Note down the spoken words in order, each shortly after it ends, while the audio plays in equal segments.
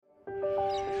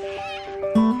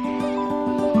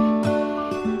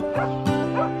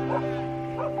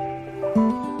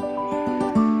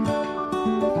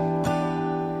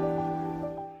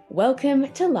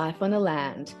Welcome to Life on the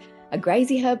Land, a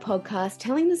Grazy Herb podcast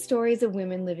telling the stories of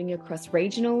women living across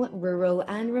regional, rural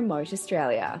and remote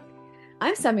Australia.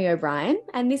 I'm Sammy O'Brien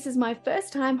and this is my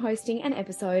first time hosting an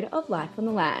episode of Life on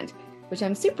the Land, which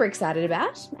I'm super excited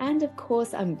about, and of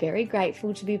course I'm very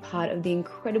grateful to be part of the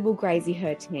incredible Grazy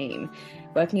Herb team,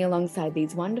 working alongside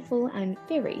these wonderful and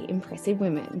very impressive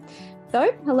women.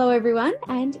 So, hello everyone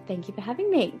and thank you for having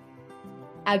me.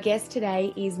 Our guest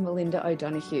today is Melinda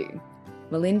O'Donoghue.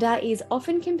 Melinda is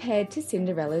often compared to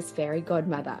Cinderella's fairy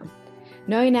godmother.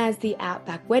 Known as the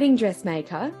Outback Wedding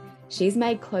Dressmaker, she's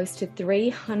made close to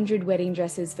 300 wedding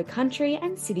dresses for country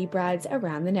and city brides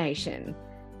around the nation.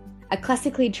 A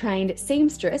classically trained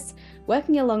seamstress,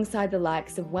 working alongside the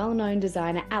likes of well-known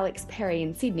designer Alex Perry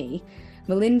in Sydney,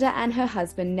 Melinda and her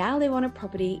husband now live on a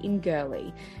property in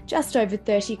Gurley, just over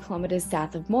 30 kilometres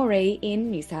south of Moree in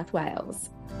New South Wales.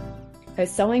 Her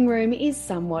sewing room is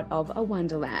somewhat of a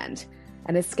wonderland,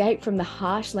 an escape from the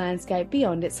harsh landscape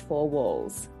beyond its four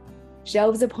walls.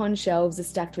 Shelves upon shelves are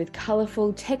stacked with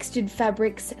colourful, textured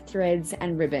fabrics, threads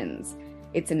and ribbons.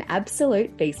 It's an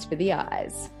absolute feast for the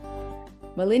eyes.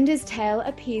 Melinda's tale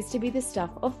appears to be the stuff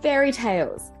of fairy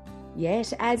tales.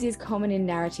 Yet, as is common in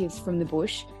narratives from the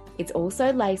bush, it's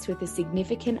also laced with a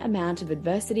significant amount of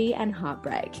adversity and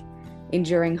heartbreak.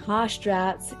 Enduring harsh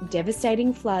droughts,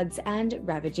 devastating floods and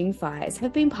ravaging fires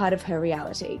have been part of her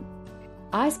reality.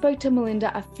 I spoke to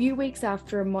Melinda a few weeks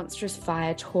after a monstrous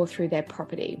fire tore through their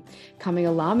property, coming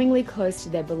alarmingly close to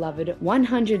their beloved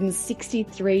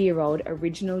 163-year-old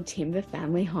original timber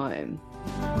family home.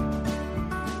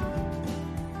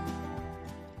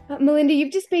 Melinda,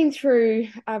 you've just been through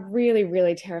a really,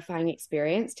 really terrifying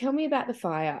experience. Tell me about the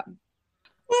fire.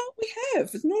 Well, we have.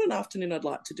 It's not an afternoon I'd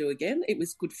like to do again. It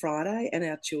was Good Friday and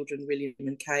our children, William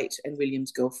and Kate, and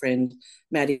William's girlfriend,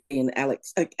 Maddie and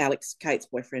Alex, Kate's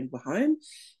boyfriend, were home.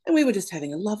 And we were just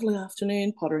having a lovely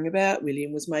afternoon, pottering about.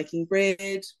 William was making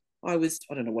bread. I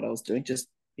don't know what I was doing, just,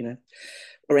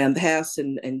 around the house.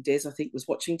 And Des, I think, was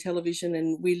watching television.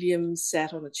 And William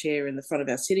sat on a chair in the front of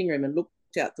our sitting room and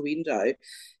looked out the window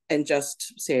and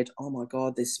just said, "Oh, my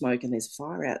God, there's smoke and there's a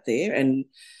fire out there." And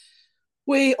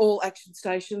we, all action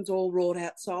stations, all roared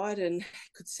outside and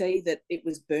could see that it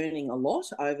was burning a lot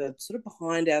over sort of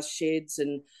behind our sheds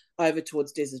and over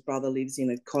towards Des's brother lives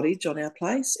in a cottage on our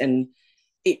place. And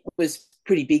it was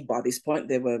pretty big by this point.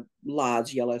 There were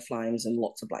large yellow flames and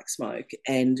lots of black smoke.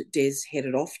 And Des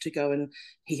headed off to go and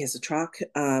he has a truck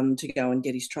to go and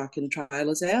get his truck and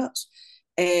trailers out.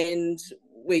 And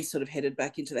we sort of headed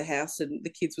back into the house and the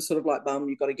kids were sort of like, "Mum,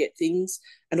 you've got to get things."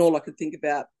 And all I could think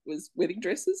about was wedding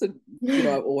dresses. And,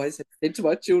 I always have said to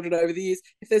my children over the years,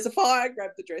 if there's a fire,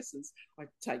 grab the dresses. I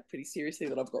take pretty seriously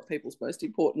that I've got people's most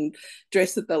important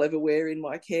dress that they'll ever wear in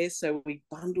my care. So we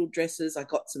bundled dresses. I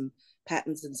got some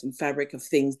patterns and some fabric of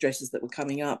dresses that were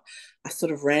coming up. I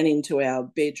sort of ran into our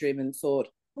bedroom and thought,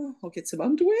 I'll get some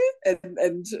underwear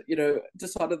and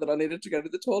decided that I needed to go to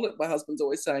the toilet. My husband's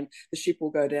always saying the ship will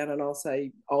go down and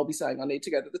I'll be saying I need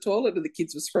to go to the toilet, and the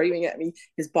kids were screaming at me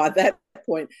because by that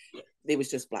point there was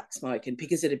just black smoke. And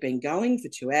because it had been going for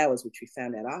 2 hours, which we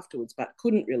found out afterwards, but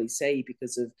couldn't really see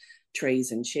because of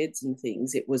trees and sheds and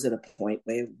things, it was at a point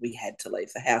where we had to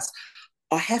leave the house.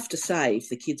 I have to say, if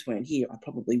the kids weren't here, I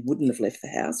probably wouldn't have left the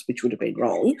house, which would have been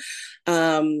wrong.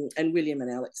 And William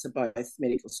and Alex are both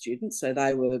medical students, so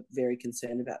they were very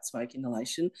concerned about smoke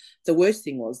inhalation. The worst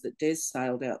thing was that Des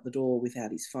sailed out the door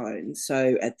without his phone.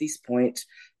 So at this point,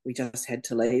 we just had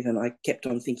to leave, and I kept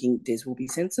on thinking Des will be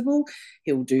sensible.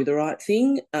 He'll do the right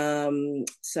thing.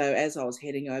 So as I was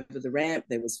heading over the ramp,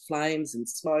 there was flames and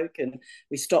smoke, and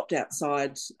we stopped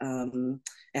outside. Our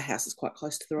house is quite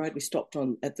close to the road. We stopped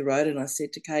at the road, and I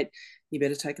said to Kate, "You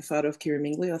better take a photo of Kira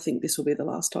Mingley. I think this will be the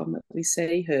last time that we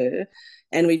see her."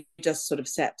 And we just sort of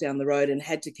sat down the road and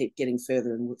had to keep getting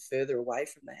further and further away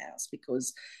from the house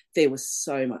because there was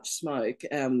so much smoke.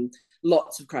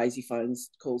 Lots of crazy phone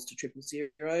calls to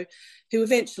 000, who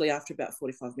eventually, after about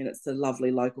 45 minutes, the lovely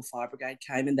local fire brigade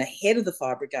came, and the head of the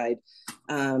fire brigade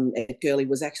at Gurley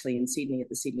was actually in Sydney at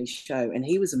the Sydney show, and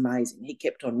he was amazing. He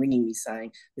kept on ringing me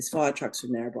saying, "There's fire trucks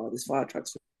from Narrabri, there's fire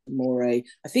trucks from Moree."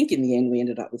 I think in the end we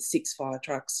ended up with 6 fire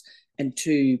trucks and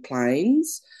 2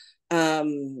 planes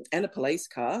and a police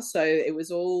car. So it was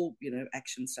all,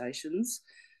 action stations.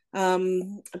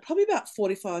 And probably about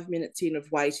 45 minutes in of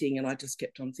waiting, and I just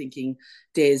kept on thinking,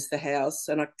 "There's the house."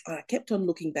 And I kept on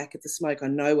looking back at the smoke. I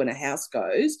know when a house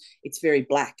goes, it's very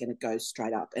black and it goes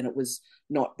straight up. And it was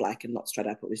not black and not straight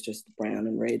up. It was just brown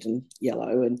and red and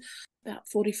yellow. And about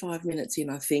 45 minutes in,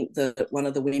 I think that one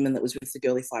of the women that was with the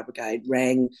Gurley Fire Brigade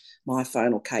rang my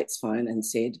phone or Kate's phone and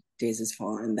said, Des is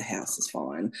fine, the house is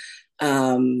fine.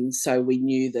 So we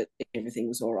knew that everything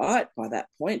was all right by that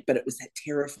point, but it was that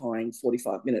terrifying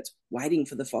 45 minutes waiting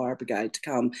for the fire brigade to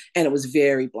come, and it was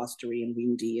very blustery and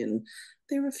windy, and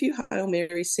there were a few Hail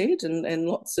Marys said, and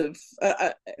lots of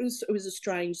it was a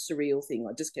strange, surreal thing.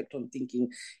 I just kept on thinking,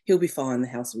 he'll be fine, the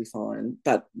house will be fine,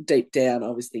 but deep down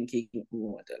I was thinking,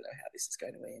 oh, I don't know how this is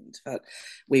going to end. But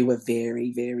we were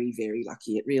very, very, very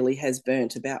lucky. It really has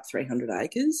burnt about 300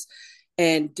 acres.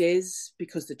 And Des,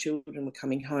 because the children were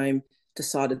coming home,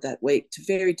 decided that week to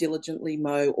very diligently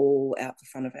mow all out the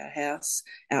front of our house,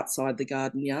 outside the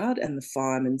garden yard. And the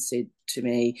fireman said to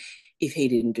me, if he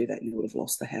didn't do that, you would have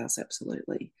lost the house,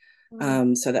 absolutely.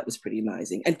 So that was pretty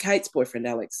amazing. And Kate's boyfriend,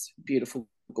 Alex, beautiful,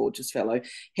 gorgeous fellow,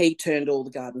 he turned all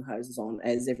the garden hoses on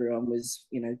as everyone was,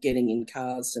 getting in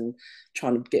cars and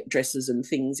trying to get dresses and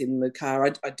things in the car.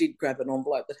 I did grab an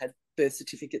envelope that had birth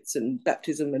certificates and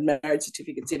baptism and marriage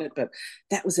certificates in it, but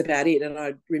that was about it. And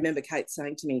I remember Kate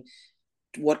saying to me,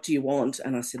 what do you want?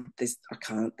 And I said, I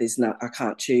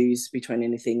can't choose between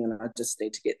anything, and I just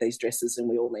need to get these dresses, and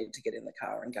we all need to get in the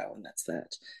car and go, and that's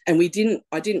that. And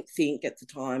I didn't think at the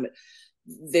time,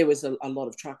 there was a lot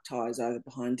of truck tyres over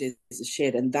behind Des's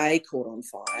shed, and they caught on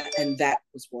fire, and that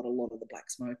was what a lot of the black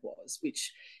smoke was,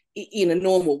 which in a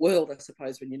normal world, I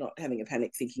suppose, when you're not having a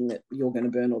panic thinking that you're going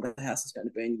to burn or the house is going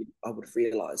to burn, I would have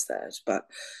realised that. But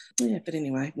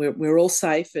anyway, we're all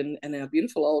safe, and our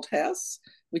beautiful old house,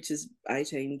 which is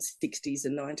 1860s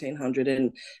and 1900,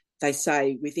 and they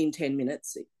say within 10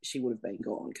 minutes she would have been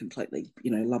gone completely,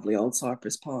 lovely old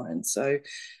cypress pine. So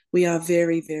we are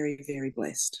very, very, very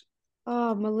blessed.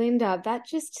 Oh, Melinda, that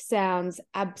just sounds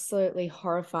absolutely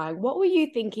horrifying. What were you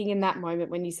thinking in that moment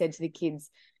when you said to the kids,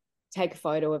 take a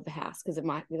photo of the house because it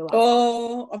might be the last?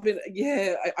 Oh, I mean,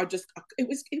 yeah, I just, it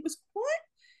was quite,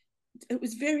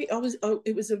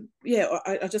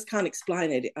 I just can't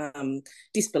explain it.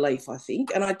 Disbelief, I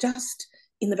think. And I just,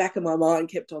 in the back of my mind,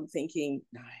 kept on thinking,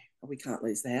 no, we can't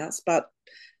lose the house. But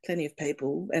plenty of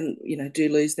people, and do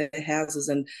lose their houses.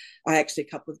 And I actually,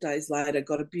 a couple of days later,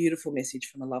 got a beautiful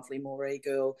message from a lovely Moree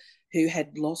girl who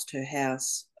had lost her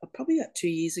house probably about 2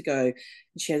 years ago.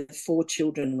 And she had 4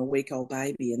 children and a week-old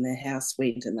baby, and their house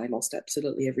went, and they lost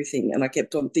absolutely everything. And I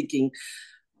kept on thinking,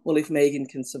 well, if Megan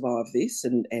can survive this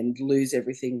and lose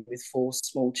everything with 4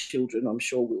 small children, I'm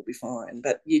sure we'll be fine.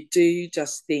 But you do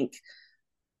just think,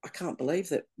 I can't believe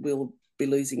that we'll be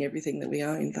losing everything that we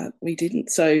own, but we didn't.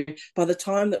 So by the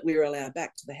time that we were allowed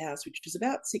back to the house, which was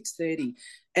about 6:30,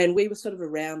 and we were sort of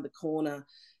around the corner,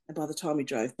 and by the time we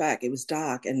drove back, it was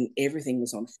dark and everything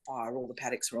was on fire. All the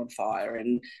paddocks were on fire,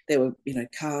 and there were,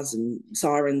 cars and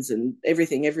sirens and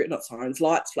everything, not sirens,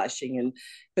 lights flashing.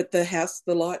 But the house,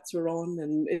 the lights were on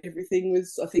and everything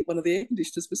was, I think one of the air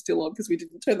conditioners was still on because we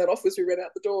didn't turn that off as we ran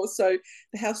out the door. So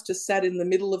the house just sat in the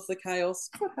middle of the chaos,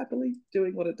 quite happily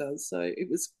doing what it does. So it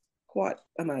was quite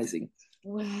amazing.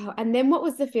 Wow. And then what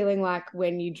was the feeling like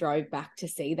when you drove back to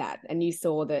see that and you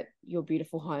saw that your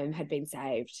beautiful home had been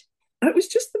saved? It was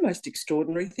just the most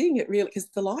extraordinary thing. It really, because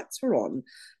the lights were on,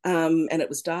 and it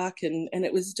was dark, and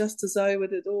it was just as though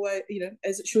it had always,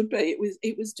 as it should be.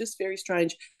 It was just very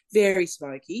strange, very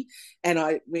smoky.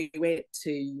 And we went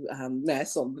to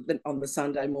mass on the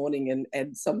Sunday morning,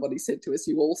 and somebody said to us,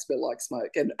 "You all smell like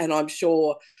smoke." And I'm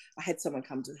sure I had someone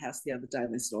come to the house the other day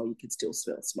and they said, "Oh, you could still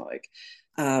smell smoke,"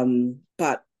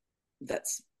 but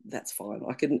that's fine.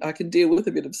 I can deal with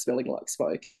a bit of smelling like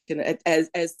smoke. And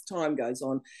as time goes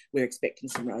on, we're expecting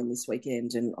some rain this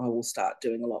weekend, and I will start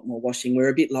doing a lot more washing. We're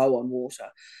a bit low on water,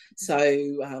 so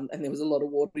and there was a lot of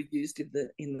water used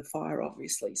in the fire,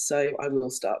 obviously. So I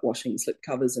will start washing slip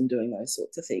covers and doing those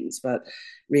sorts of things. But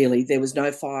really, there was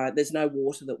no fire. There's no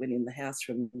water that went in the house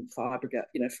from fire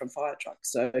brigade, from fire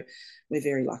trucks. So we're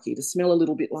very lucky to smell a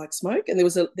little bit like smoke. And there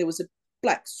was a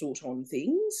black soot on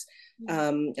things,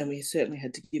 and we certainly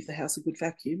had to give the house a good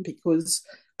vacuum, because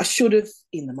I should have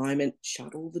in the moment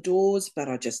shut all the doors, but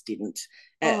I just didn't.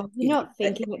 You're not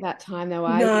thinking at that time though,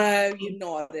 are you? No, you're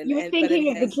not. You were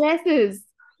thinking of the dresses.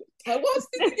 I was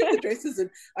thinking of the dresses, and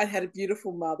I had a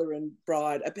beautiful mother and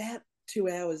bride about 2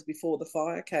 hours before the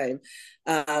fire came,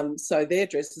 so their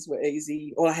dresses were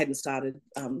easy. Well, I hadn't started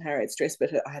Harriet's dress,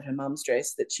 but I had her mum's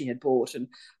dress that she had bought, and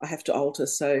I have to alter.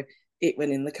 So it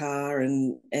went in the car,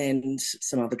 and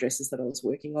some other dresses that I was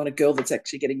working on. A girl that's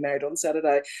actually getting married on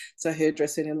Saturday, so her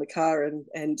dress went in the car,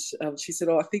 and she said,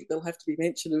 "Oh, I think there'll have to be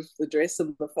mention of the dress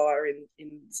and the fire in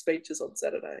speeches on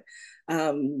Saturday."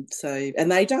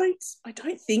 And I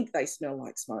don't think they smell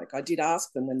like smoke. I did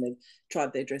ask them when they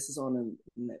tried their dresses on,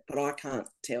 but I can't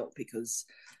tell because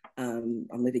I'm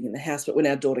living in the house. But when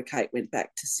our daughter Kate went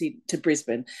back to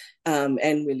Brisbane,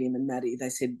 and William and Maddie, they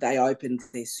said they opened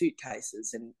their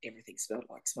suitcases and everything smelled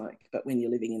like smoke. But when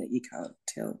you're living in it, you can't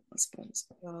tell, I suppose.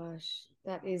 Gosh,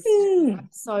 that is. I'm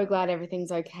so glad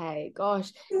everything's okay.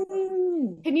 Gosh.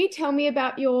 Can you tell me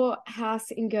about your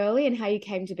house in Gurley and how you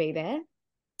came to be there?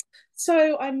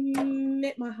 So I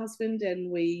met my husband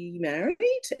and we married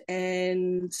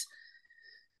and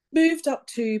moved up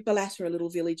to Ballatta, a little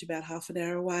village about half an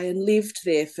hour away, and lived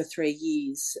there for 3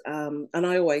 years. And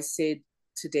I always said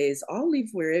to Des, I'll live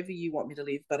wherever you want me to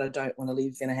live, but I don't want to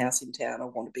live in a house in town. I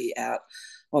want to be out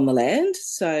on the land.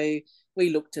 So we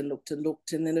looked and looked and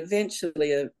looked, and then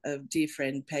eventually a dear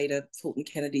friend, Peter Fulton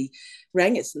Kennedy,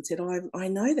 rang us and said, I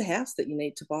know the house that you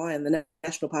need to buy, and the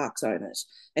national parks own it.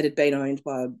 It had been owned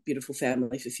by a beautiful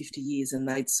family for 50 years, and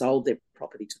they'd sold their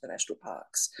property to the national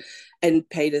parks. And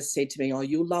Peter said to me,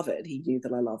 you'll love it. He knew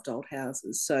that I loved old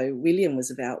houses. So William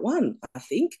was about 1, I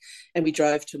think, and we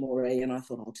drove to Moree, and I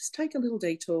thought, I'll just take a little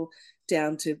detour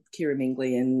down to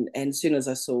Kiramingley, and as soon as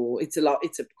I saw it's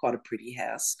quite a pretty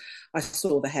house, I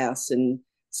saw the house and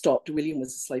stopped. William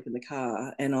was asleep in the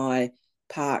car, and I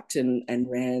parked and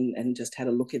ran and just had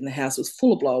a look in the house. It was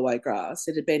full of blow-away grass.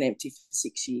 It had been empty for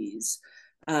 6 years.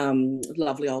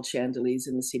 Lovely old chandeliers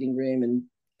in the sitting room and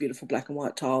beautiful black and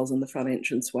white tiles in the front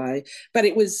entranceway. But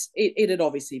it had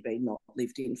obviously been not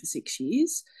lived in for 6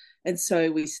 years. And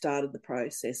so we started the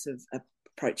process of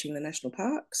approaching the national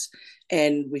parks,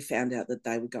 and we found out that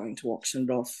they were going to auction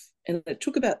it off. And it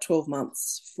took about 12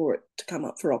 months for it to come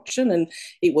up for auction, and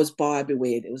it was buyer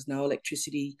beware. There was no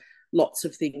electricity. Lots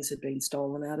of things had been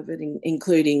stolen out of it,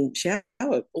 including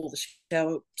all the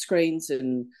shower screens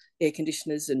and air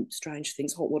conditioners and strange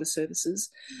things, hot water services.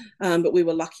 But we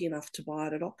were lucky enough to buy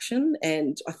it at auction,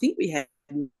 and I think we had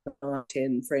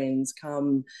 10 friends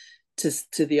come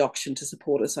to the auction to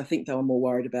support us. I think they were more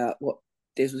worried about what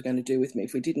Des was going to do with me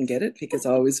if we didn't get it, because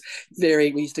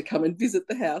we used to come and visit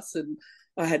the house, and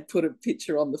I had put a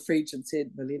picture on the fridge and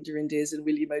said Melinda and Des and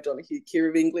William O'Donoghue,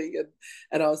 Kiramingley,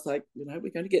 and I was like, we're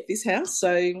going to get this house.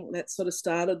 So that sort of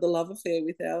started the love affair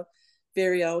with our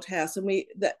very old house, and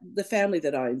the family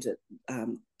that owned it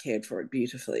cared for it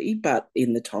beautifully, but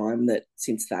in the time that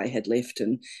since they had left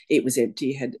and it was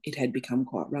empty, it had become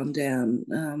quite run down.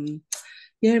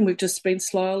 And we've just been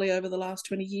slowly over the last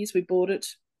 20 years. We bought it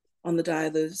on the day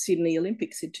of the Sydney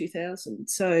Olympics in 2000.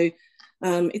 So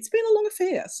it's been a long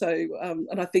affair. So,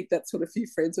 and I think that's what a few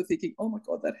friends were thinking, oh my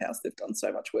God, that house, they've done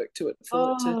so much work to it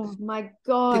Oh my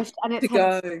gosh. And it's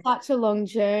had such a long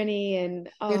journey. And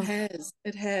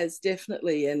It has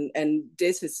definitely. And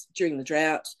Des has, during the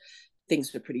drought,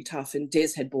 things were pretty tough, and Des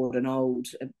had bought an old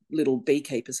little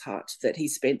beekeeper's hut that he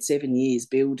spent 7 years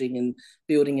building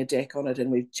a deck on it,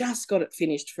 and we've just got it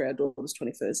finished for our daughter's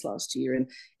 21st last year, and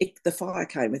the fire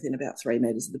came within about 3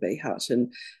 metres of the bee hut,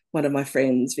 and one of my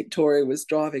friends, Victoria, was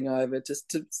driving over just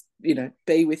to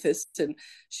be with us, and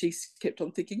she kept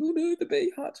on thinking, oh no, the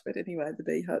bee hut. But anyway, the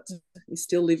bee hut is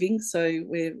still living, so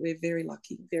we're very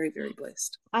lucky, very, very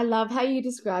blessed. I love how you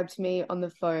described to me on the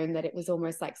phone that it was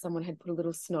almost like someone had put a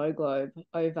little snow globe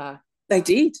over. They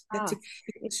did. That's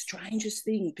the strangest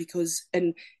thing,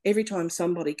 and every time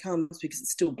somebody comes, because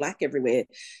it's still black everywhere,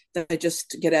 they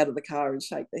just get out of the car and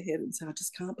shake their head and say, I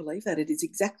just can't believe that. It is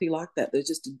exactly like that. There's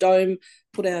just a dome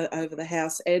put out over the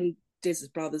house, and Des's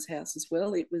brother's house as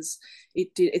well. It's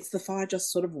the fire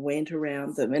just sort of went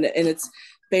around them, and it's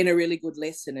been a really good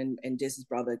lesson, and Des's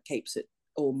brother keeps it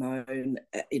all mown,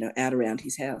 out around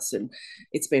his house, and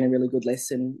it's been a really good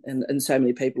lesson. And so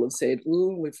many people have said,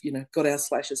 "Oh, we've got our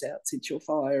slashes out since your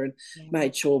fire, and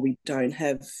made sure we don't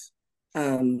have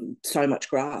so much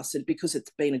grass." And because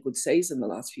it's been a good season the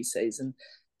last few seasons,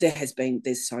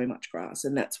 there's so much grass,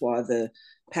 and that's why the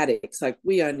paddocks, like,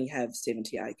 we only have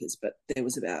 70 acres, but there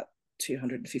was about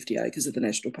 250 acres of the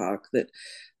national park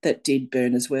that did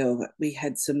burn as well. We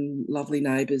had some lovely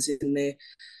neighbours in there,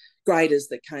 graders,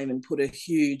 that came and put a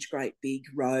huge, great big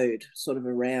road sort of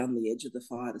around the edge of the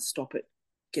fire to stop it,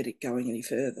 get it going any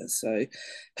further. So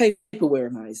people were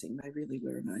amazing. They really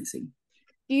were amazing.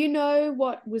 Do you know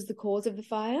what was the cause of the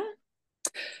fire?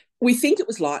 We think it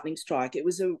was lightning strike. It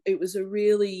was a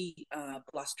really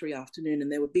blustery afternoon,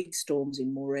 and there were big storms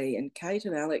in Moree, and Kate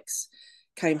and Alex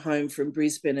came home from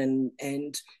Brisbane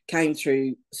and came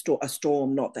through a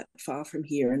storm not that far from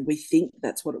here, and we think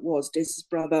that's what it was. Des's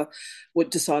brother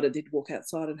decided they'd walk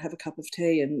outside and have a cup of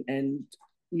tea, and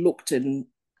looked, and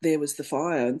there was the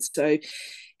fire. And so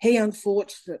he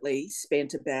unfortunately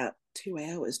spent about 2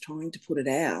 hours trying to put it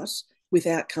out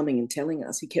without coming and telling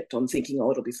us. He kept on thinking,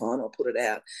 oh, it'll be fine, I'll put it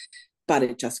out. But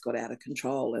it just got out of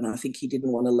control, and I think he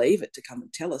didn't want to leave it to come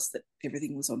and tell us that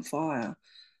everything was on fire.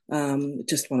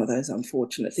 Just one of those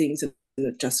unfortunate things, and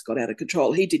it just got out of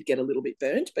control. He did get a little bit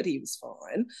burnt, but he was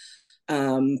fine.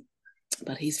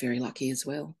 But he's very lucky as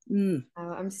well.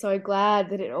 I'm so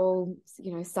glad that it all,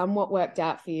 somewhat worked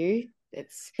out for you.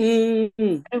 It's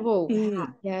incredible.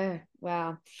 Yeah,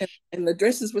 wow. And the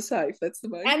dresses were safe. That's the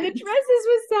main And thing. the dresses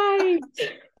were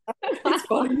saved. It's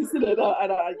funny, isn't it?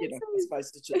 I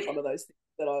suppose it's just one of those things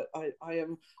that I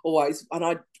am always,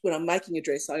 and when I'm making a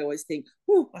dress, I always think,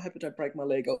 oh, I hope I don't break my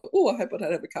leg, or oh, I hope I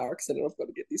don't have a car accident. I've got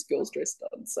to get this girl's dress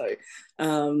done. So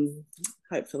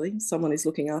hopefully someone is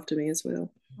looking after me as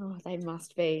well. Oh, they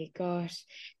must be. Gosh.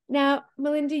 Now,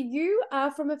 Melinda, you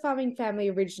are from a farming family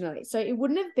originally, so it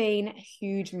wouldn't have been a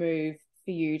huge move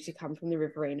for you to come from the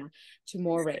Riverina to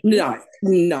Moree. No,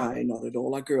 not at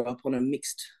all. I grew up on a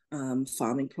mixed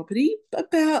farming property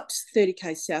about 30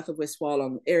 k's south of West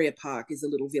Wyalong. Area Park is a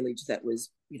little village that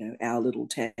was, our little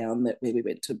town where we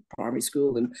went to primary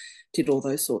school and did all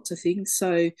those sorts of things.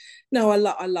 So, no, I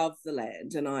love the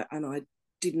land, and I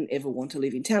didn't ever want to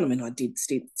live in town. I mean, I did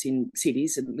stints in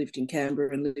cities and lived in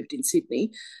Canberra and lived in Sydney,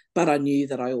 but I knew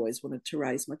that I always wanted to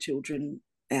raise my children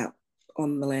out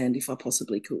on the land if I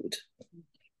possibly could.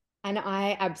 And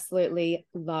I absolutely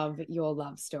love your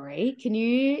love story. Can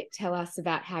you tell us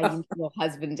about how you met your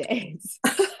husband is?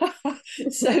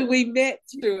 So we met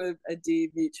through a dear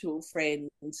mutual friend,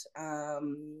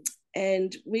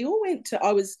 and we all went to,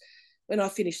 when I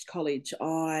finished college,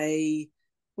 I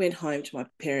went home to my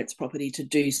parents' property to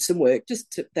do some work.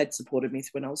 They'd supported me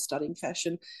when I was studying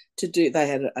fashion. They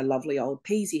had a lovely old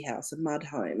peasy house, a mud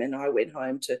home, and I went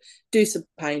home to do some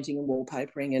painting and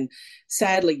wallpapering. And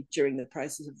sadly, during the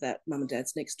process of that, Mum and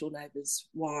Dad's next door neighbour's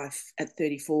wife at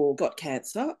 34 got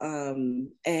cancer,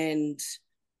 and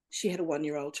she had a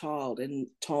 1-year-old child, and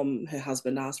Tom, her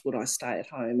husband, asked would I stay at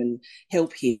home and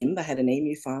help him. They had an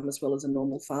emu farm as well as a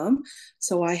normal farm.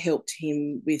 So I helped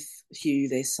him with Hugh,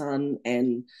 their son,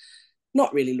 and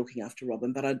not really looking after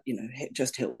Robin, but I,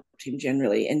 just helped him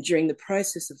generally. And during the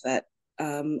process of that,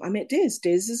 I met Des.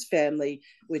 Des's family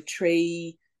were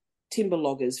tree timber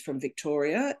loggers from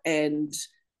Victoria, and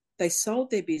they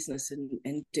sold their business,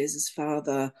 and Des's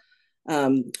father,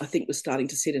 I think, was starting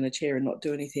to sit in a chair and not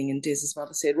do anything. And Des's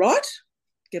mother said, right,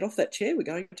 get off that chair, we're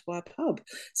going to buy a pub.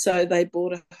 So they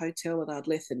bought a hotel at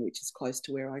Ardlethan, which is close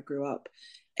to where I grew up.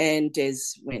 And Des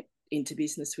went into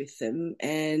business with them.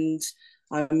 And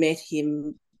I met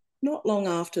him not long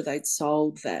after they'd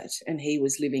sold that. And he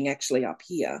was living actually up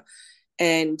here.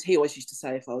 And he always used to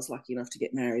say if I was lucky enough to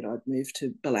get married, I'd move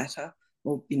to Ballatta,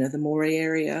 or, the Moree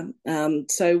area.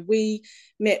 So we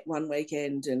met one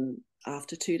weekend, and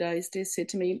after 2 days, Des said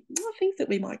to me, I think that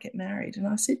we might get married. And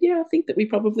I said, yeah, I think that we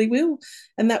probably will.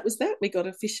 And that was that. We got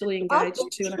officially engaged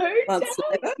 2.5 months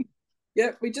later.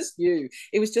 Yeah, we just knew.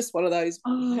 It was just one of those.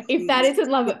 Oh, if that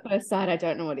isn't love at first sight, I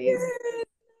don't know what is.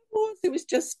 Yeah, it was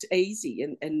just easy.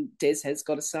 And Des has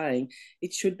got a saying,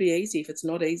 it should be easy. If it's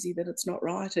not easy, then it's not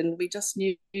right. And we just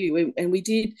knew. And we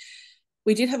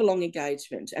did have a long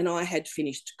engagement. And I had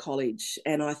finished college,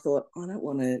 and I thought, I don't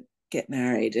want to get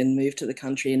married and move to the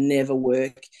country and never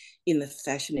work in the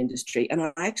fashion industry. And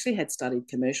I actually had studied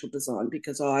commercial design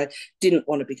because I didn't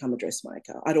want to become a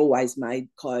dressmaker. I'd always made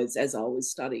clothes as I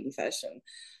was studying fashion.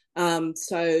 And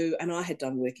I had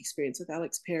done work experience with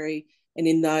Alex Perry. And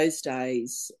in those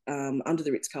days, under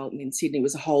the Ritz-Carlton in Sydney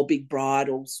was a whole big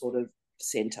bridal sort of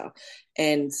centre.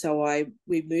 And so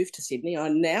we moved to Sydney.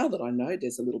 Now that I know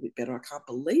Des a little bit better, I can't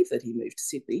believe that he moved to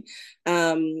Sydney.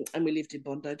 And we lived in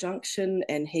Bondi Junction,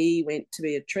 and he went to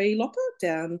be a tree lopper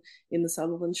down in the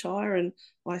Sutherland Shire, and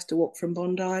I used to walk from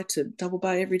Bondi to Double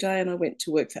Bay every day, and I went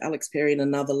to work for Alex Perry and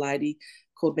another lady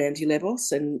called Mandy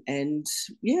Levos, and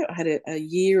yeah, I had a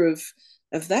year of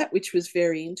that, which was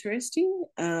very interesting,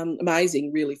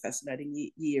 amazing, really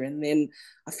fascinating year. And then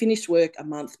I finished work a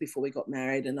month before we got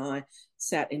married, and I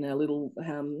sat in a little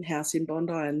house in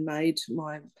Bondi and made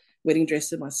my wedding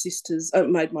dresses,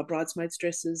 made my bridesmaids'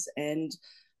 dresses, and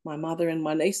my mother and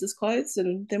my niece's clothes.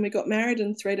 And then we got married,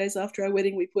 and 3 days after our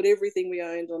wedding, we put everything we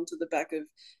owned onto the back of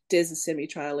Des's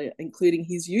semi-trailer, including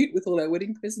his ute with all our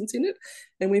wedding presents in it,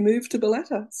 and we moved to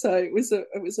Ballatta. So it was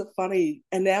a funny,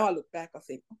 and now I look back, I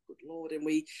think, oh, good Lord. And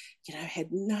we, had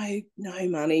no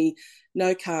money,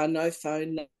 no car, no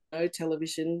phone,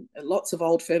 television, lots of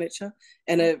old furniture.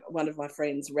 And one of my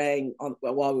friends rang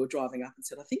while we were driving up and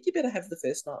said, I think you better have the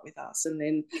first night with us. And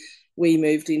then we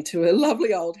moved into a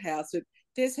lovely old house.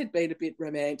 Des had been a bit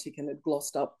romantic and had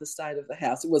glossed up the state of the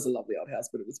house. It was a lovely old house,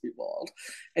 but it was a bit wild.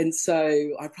 And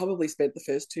so I probably spent the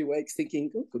first 2 weeks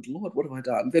thinking, oh, good Lord, what have I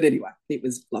done? But anyway, it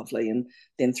was lovely. And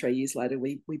then 3 years later,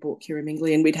 we bought Kira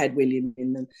Mingley, and we'd had William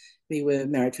in them. We were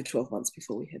married for 12 months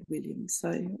before we had William.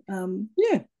 So,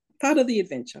 part of the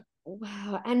adventure.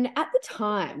 Wow. And at the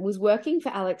time, was working for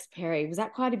Alex Perry, was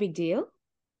that quite a big deal?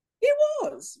 It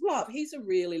was. Love. He's a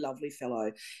really lovely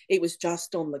fellow. It was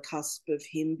just on the cusp of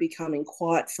him becoming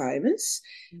quite famous.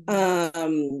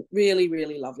 Really,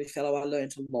 really lovely fellow. I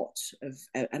learned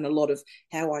a lot of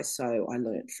how I sew I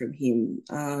learned from him.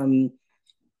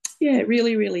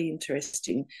 Really, really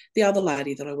interesting. The other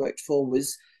lady that I worked for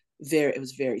was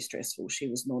very stressful. She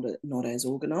was not as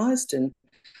organised, and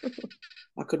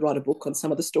I could write a book on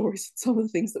some of the stories, some of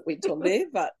the things that went on there.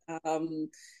 But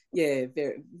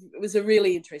it was a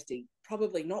really interesting,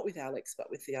 probably not with Alex, but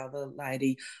with the other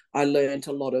lady, I learned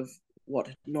a lot of what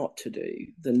not to do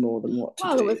more than what to do.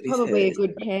 Well, it was probably a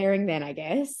good pairing then, I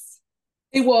guess.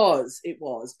 It was.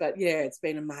 But it's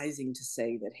been amazing to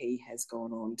see that he has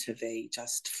gone on to be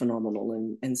just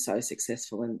phenomenal and so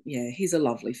successful. And he's a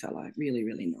lovely fellow, really,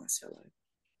 really nice fellow.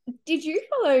 Did you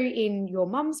follow in your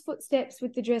mum's footsteps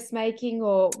with the dressmaking,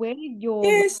 or where did your...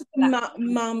 Yes,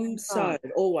 mum sewed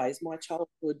always. My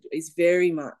childhood is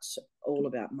very much all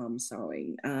about mum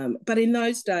sewing. But in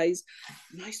those days,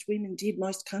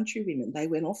 most country women, they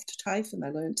went off to TAFE and they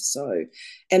learned to sew.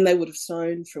 And they would have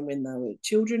sewn from when they were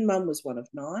children. Mum was one of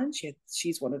 9.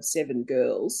 She's one of 7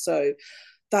 girls. So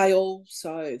they all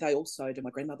sewed, and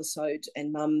my grandmother sewed,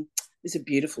 and mum is a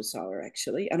beautiful sewer,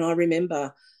 actually. And I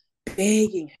remember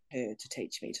begging her to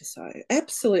teach me to sew.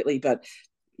 Absolutely. But,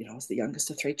 I was the youngest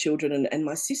of 3 children, and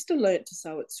my sister learnt to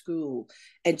sew at school,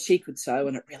 and she could sew,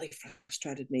 and it really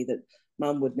frustrated me that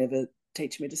mum would never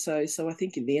teach me to sew. So I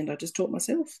think in the end I just taught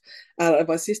myself.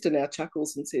 My sister now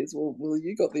chuckles and says, well,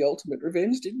 you got the ultimate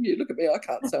revenge, didn't you? Look at me, I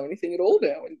can't sew anything at all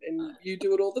now, and you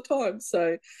do it all the time.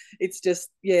 So it's just,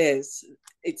 yes,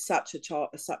 it's such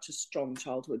a strong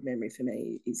childhood memory for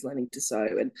me, is learning to sew.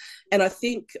 And I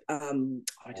think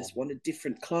I just wanted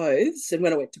different clothes. And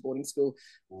when I went to boarding school,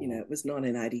 it was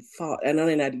 1985 and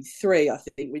 1983, I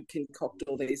think we'd concocted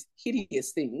all these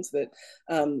hideous things that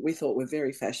we thought were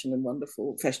very fashionable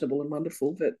and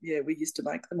wonderful. But we used to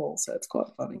make them all, so it's quite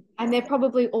funny. And they're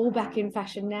probably all back in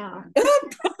fashion now.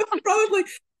 Probably.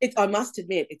 I must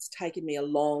admit, it's taken me a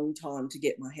long time to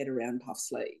get my head around puff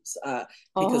sleeves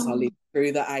because I lived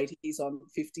through the 80s. I'm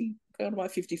 50, going to my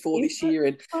 54 this year,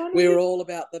 and we were all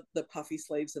about the puffy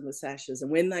sleeves and the sashes. And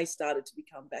when they started to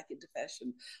become back into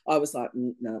fashion, I was like,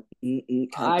 no,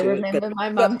 can't I remember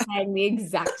my mum saying the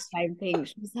exact same thing.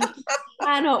 She was like, I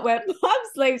cannot wear puff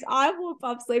sleeves. I wore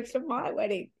puff sleeves for my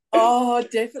wedding. Oh,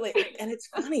 definitely. And it's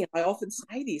funny, I often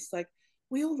say this, like,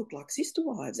 we all look like sister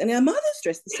wives, and our mothers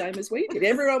dressed the same as we did.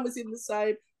 Everyone was in the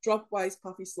same drop waist,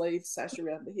 puffy sleeve, sash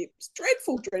around the hips.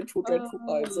 Dreadful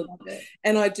clothes.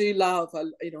 And I do love, I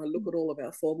look at all of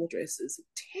our formal dresses,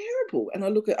 terrible. And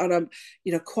I'm,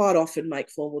 quite often make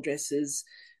formal dresses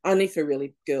only for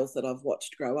really girls that I've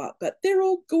watched grow up, but they're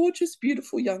all gorgeous,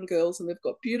 beautiful young girls, and they've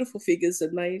got beautiful figures,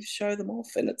 and they show them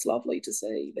off, and it's lovely to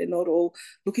see. They're not all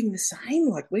looking the same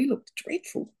like we looked.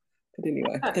 Dreadful. But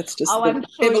anyway, that's just the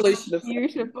evolution of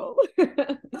beautiful.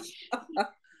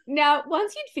 Now,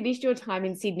 once you'd finished your time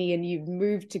in Sydney and you've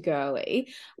moved to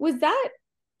Gurley, was that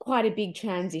quite a big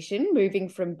transition, moving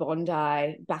from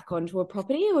Bondi back onto a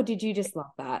property, or did you just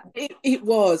love that? It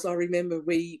was. I remember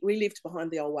we lived behind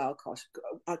the old whale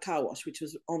car wash, which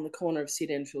was on the corner of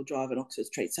Sid Enfield Drive and Oxford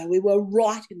Street. So we were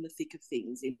right in the thick of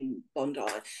things in Bondi.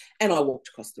 And I walked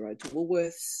across the road to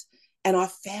Woolworths. And I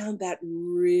found that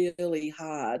really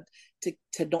hard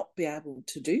to not be able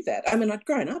to do that. I mean, I'd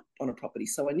grown up on a property,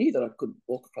 so I knew that I could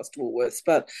walk across to Woolworths,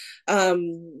 but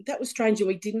that was strange, and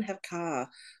we didn't have a car.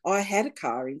 I had a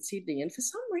car in Sydney, and for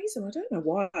some reason, I don't know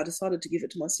why, I decided to give it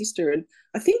to my sister, and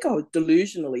I think I was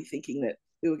delusionally thinking that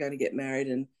we were going to get married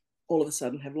and all of a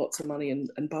sudden have lots of money and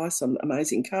buy some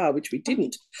amazing car, which we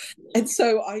didn't. And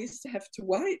so I used to have to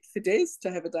wait for Des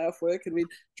to have a day off work, and we'd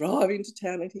drive into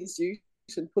town in his ute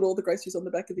and put all the groceries on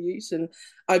the back of the ute. And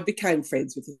I became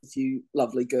friends with a few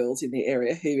lovely girls in the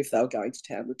area who, if they were going to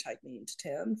town, would take me into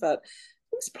town. But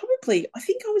it was probably, I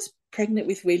think I was pregnant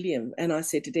with William, and I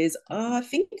said to Des, I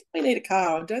think we need a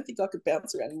car. I don't think I could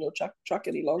bounce around in your truck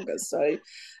any longer. So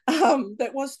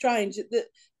that was strange. Probably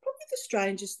the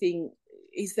strangest thing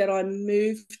is that I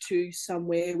moved to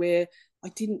somewhere where I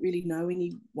didn't really know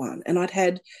anyone. And I'd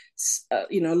had,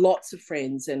 lots of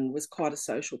friends and was quite a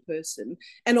social person.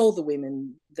 And all the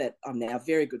women that I'm now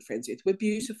very good friends with were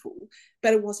beautiful.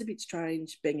 But it was a bit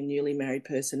strange being a newly married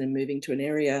person and moving to an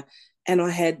area. And I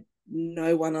had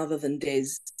no one other than Des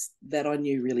that I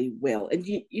knew really well. And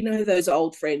you know those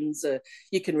old friends,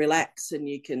 you can relax and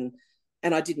you can,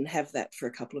 and I didn't have that for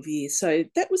a couple of years. So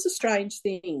that was a strange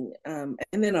thing. And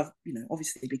then I've,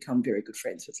 obviously become very good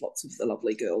friends with lots of the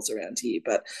lovely girls around here.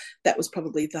 But that was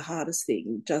probably the hardest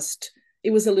thing. Just,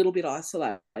 it was a little bit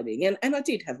isolating. And I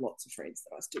did have lots of friends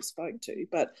that I still spoke to,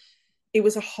 but it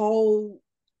was a whole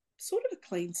sort of a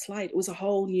clean slate. It was a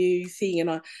whole new thing. And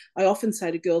I often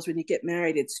say to girls, when you get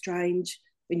married, it's strange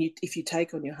if you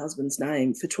take on your husband's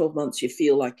name for 12 months, you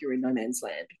feel like you're in no man's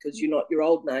land because you're not your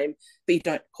old name, but you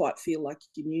don't quite feel like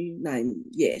your new name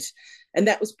yet. And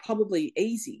that was probably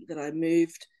easy, that I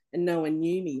moved and no one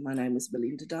knew me. My name was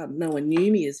Melinda Dunn. No one knew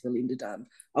me as Melinda Dunn.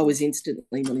 I was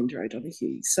instantly Melinda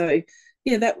O'Donoghue. So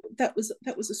yeah, that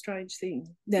was a strange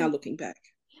thing now looking back.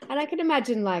 And I can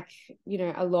imagine,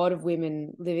 a lot of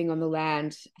women living on the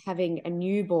land, having a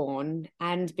newborn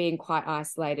and being quite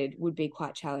isolated would be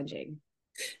quite challenging.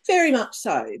 Very much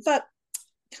so. But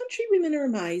country women are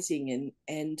amazing,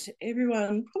 and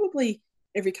everyone, probably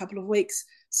every couple of weeks,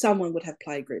 someone would have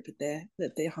playgroup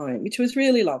at their home, which was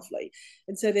really lovely.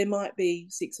 And so there might be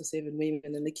 6 or 7 women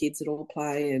and the kids would all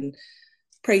play, and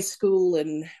preschool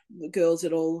and the girls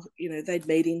at all, they'd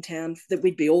meet in town, that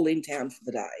we'd be all in town for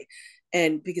the day.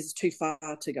 And because it's too far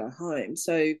to go home.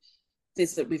 So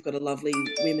we've got a lovely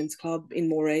women's club in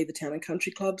Moree, the Town and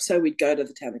Country Club. So we'd go to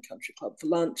the Town and Country Club for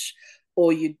lunch,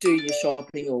 or you'd do your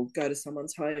shopping or go to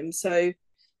someone's home. So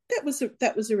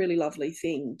that was a really lovely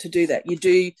thing to do that. You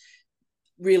do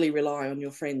really rely on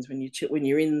your friends when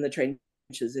you're in the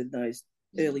trenches in those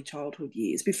early childhood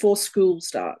years before school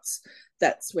starts.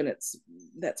 That's when it's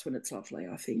lovely.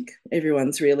 I think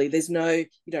everyone's really, you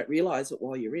don't realise it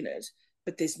while you're in it,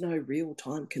 but there's no real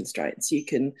time constraints. You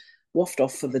can waft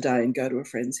off for the day and go to a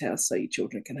friend's house so your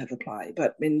children can have a play.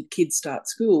 But when kids start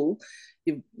school,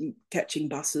 you're catching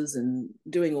buses and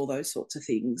doing all those sorts of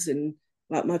things. And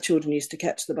like my children used to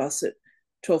catch the bus at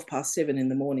 7:12 in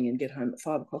the morning and get home at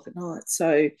 5 o'clock at night.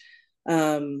 So,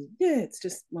 it's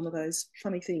just one of those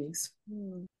funny things.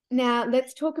 Now,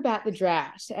 let's talk about the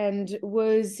drought. And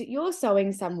was your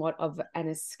sewing somewhat of an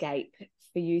escape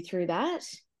for you through that?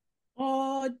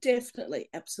 Oh, definitely.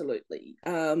 Absolutely.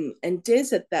 And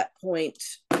Des at that point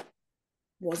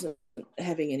wasn't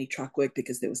having any truck work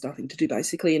because there was nothing to do,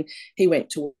 basically. And he went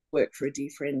to work for a dear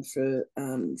friend for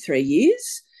 3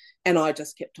 years. And I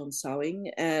just kept on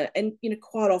sewing. And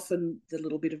quite often the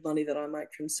little bit of money that I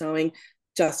make from sewing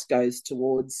just goes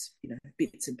towards,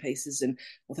 bits and pieces. And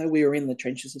although we were in the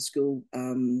trenches of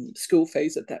school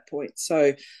fees at that point,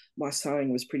 so my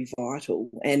sewing was pretty vital,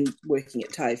 and working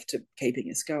at TAFE to keeping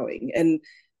us going. And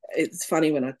it's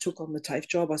funny, when I took on the TAFE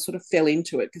job, I sort of fell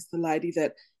into it because the lady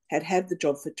that had the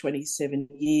job for 27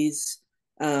 years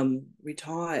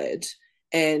retired,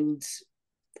 and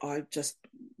I just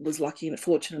was lucky and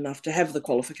fortunate enough to have the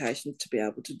qualifications to be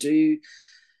able to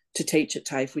teach at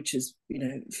TAFE, which is,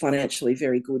 financially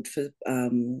very good for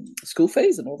school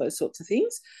fees and all those sorts of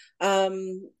things.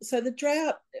 So the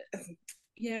drought,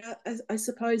 I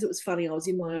suppose it was funny. I was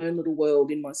in my own little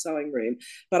world in my sewing room,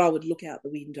 but I would look out the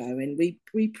window and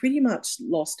we pretty much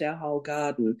lost our whole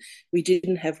garden. We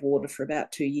didn't have water for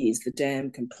about 2 years. The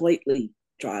dam completely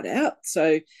dried out.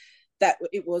 So that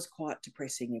it was quite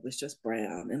depressing. It was just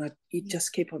brown. And you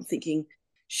just keep on thinking,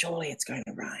 surely it's going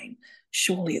to rain.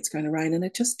 Surely it's going to rain. And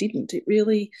it just didn't. It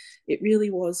really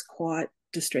was quite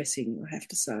distressing, I have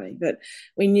to say. But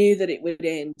we knew that it would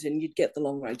end, and you'd get the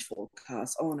long range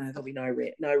forecast. Oh no, there'll be no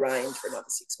rain for another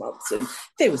 6 months. And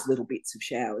there was little bits of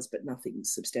showers, but nothing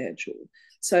substantial.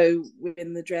 So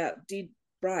when the drought did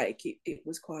break, it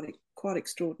was quite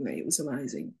extraordinary. It was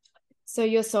amazing. So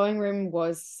your sewing room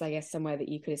was, I guess, somewhere that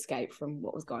you could escape from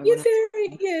what was going on.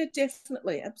 Yeah,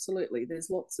 definitely, absolutely. There's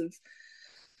lots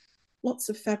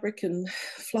of fabric and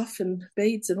fluff and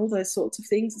beads and all those sorts of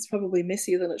things. It's probably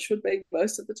messier than it should be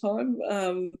most of the time.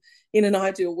 In an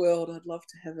ideal world, I'd love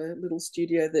to have a little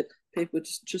studio that people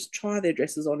just try their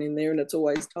dresses on in there, and it's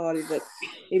always tidy. But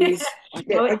it is.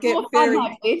 It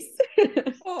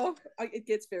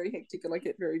gets very hectic, and I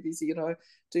get very busy, and I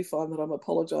do find that I'm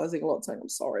apologising a lot, saying I'm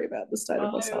sorry about the state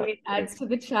of myself. It adds to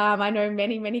the charm. I know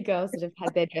many, many girls that have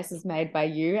had their dresses made by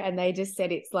you, and they just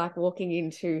said it's like walking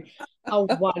into a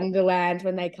wonderland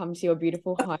when they come to your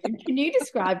beautiful home. Can you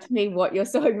describe to me what your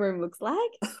sewing room looks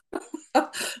like?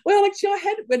 Well, actually, I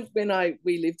had when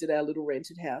we lived at our little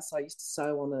rented house, I used to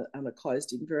sew on a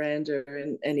closed-in veranda,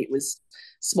 and it was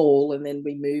small. And then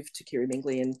we moved to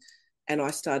Kirrimingley, and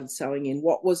I started sewing in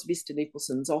what was Mr.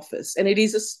 Nicholson's office, and it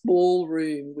is a small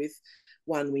room with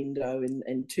one window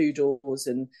and two doors,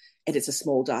 and it's a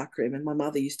small dark room. And my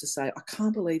mother used to say, "I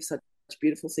can't believe such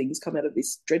beautiful things come out of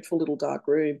this dreadful little dark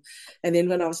room." And then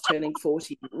when I was turning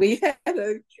 40, we had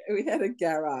a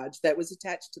garage that was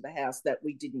attached to the house that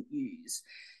we didn't use.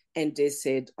 And Des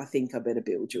said, "I think I better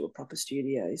build you a proper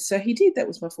studio." So he did. That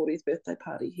was my 40th birthday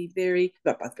party.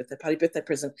 Not my birthday party, birthday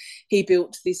present. He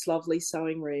built this lovely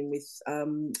sewing room with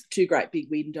two great big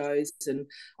windows, and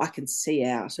I can see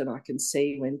out and I can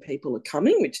see when people are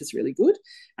coming, which is really good.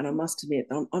 And I must admit,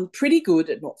 I'm pretty good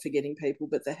at not forgetting people,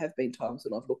 but there have been times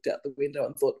when I've looked out the window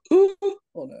and thought,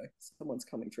 oh no, someone's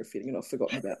coming for a fitting and I've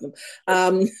forgotten about them.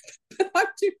 But I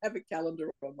do have a calendar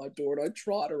on my door and I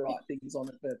try to write things on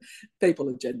it, but people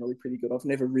are generally pretty good. I've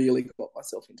never really got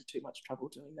myself into too much trouble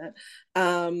doing that.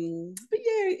 But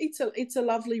yeah, it's a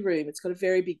lovely room. It's got a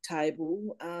very big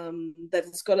table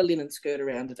that's got a linen skirt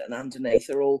around it, and underneath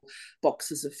are all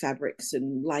boxes of fabrics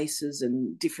and laces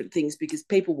and different things, because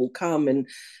people will come and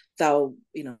they'll,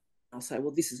 I'll say,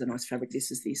 well, this is a nice fabric,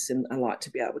 this is this, and I like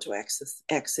to be able to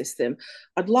access them.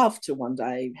 I'd love to one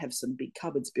day have some big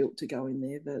cupboards built to go in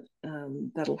there, but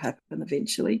that'll happen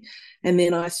eventually. And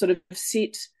then I sort of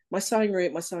sit, my sewing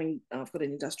room, I've got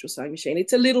an industrial sewing machine.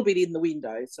 It's a little bit in the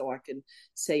window so I can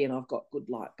see, and I've got good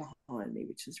light behind me,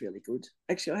 which is really good.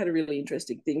 Actually, I had a really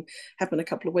interesting thing happen a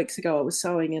couple of weeks ago. I was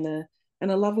sewing and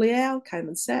a lovely owl came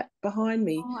and sat behind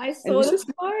me. Oh, I And it saw was the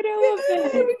just, photo of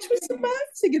yeah, it. which was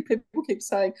amazing. And people keep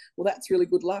saying, well, that's really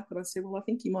good luck. And I said, well, I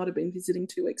think you might have been visiting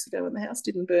 2 weeks ago and the house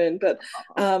didn't burn. But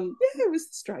yeah, it was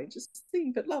the strangest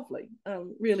thing, but lovely,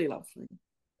 really lovely.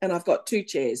 And I've got two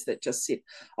chairs that just sit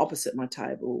opposite my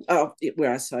table,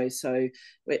 where I sew. So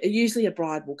usually a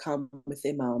bride will come with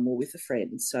their mum or with a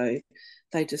friend. So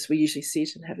we usually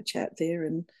sit and have a chat there,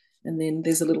 and then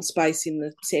there's a little space in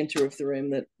the centre of the room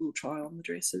that we'll try on the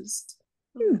dresses.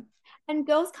 And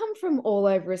girls come from all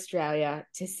over Australia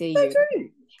to see They you. do.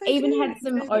 They Even do. had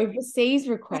some overseas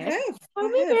I requests. have. Tell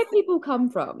me where people come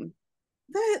from.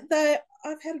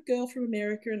 I've had a girl from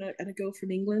America and a girl from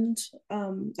England,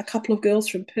 a couple of girls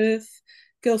from Perth,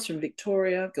 girls from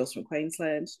Victoria, girls from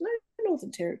Queensland, no,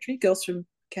 Northern Territory, girls from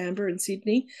Canberra and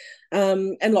Sydney,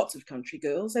 and lots of country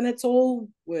girls. And it's all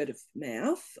word of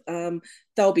mouth.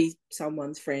 They'll be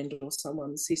someone's friend or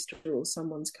someone's sister or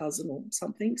someone's cousin or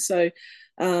something. So,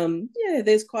 yeah,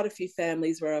 there's quite a few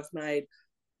families where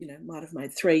might have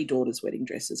made 3 daughters' wedding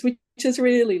dresses, which is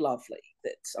really lovely.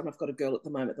 And I've got a girl at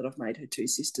the moment that I've made her 2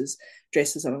 sisters'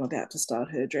 dresses, and I'm about to start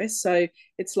her dress. So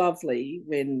it's lovely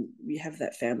when you have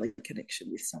that family connection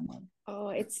with someone. Oh,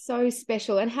 it's so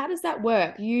special. And how does that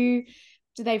work?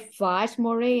 Do they fly to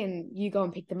Moree and you go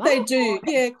and pick them up? They do,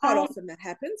 yeah. Quite often that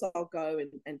happens. I'll go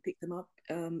and pick them up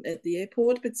at the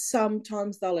airport, but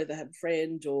sometimes they'll either have a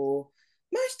friend, or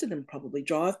most of them probably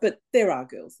drive, but there are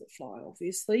girls that fly,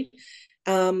 obviously.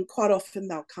 Quite often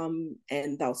they'll come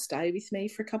and they'll stay with me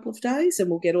for a couple of days, and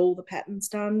we'll get all the patterns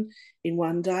done in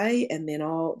one day, and then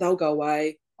they'll go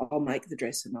away. I'll make the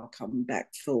dress and I'll come back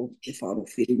for the final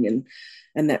fitting,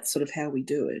 and that's sort of how we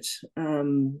do it.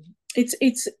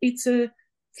 It's a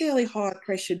fairly high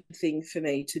pressure thing for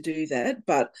me to do that,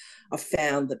 but I've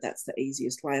found that that's the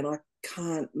easiest way, and I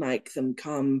can't make them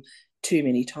come too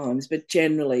many times, but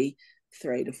generally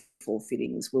 3 to 4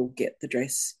 fittings will get the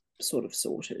dress sort of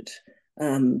sorted.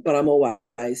 But I'm always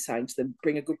saying to them,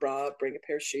 bring a good bra, bring a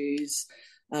pair of shoes.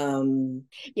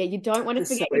 Yeah, you don't want to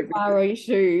forget your borrow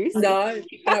shoes. No,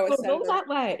 I always say all that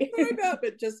way.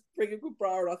 but just bring a good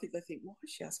bra. And I think they think, why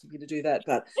is she asking me to do that?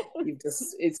 But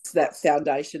it's that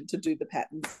foundation to do the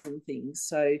patterns and things.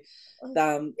 So,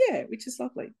 yeah, which is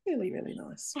lovely. Really, really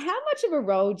nice. How much of a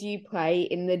role do you play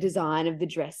in the design of the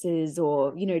dresses,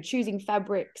 or, choosing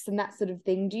fabrics and that sort of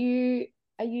thing?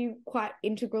 Are you quite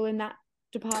integral in that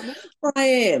department? I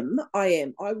am.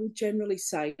 I will generally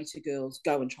say to girls,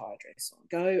 go and try a dress on.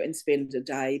 Go and spend a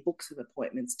day, book some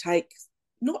appointments. Take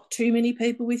not too many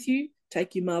people with you.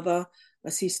 Take your mother,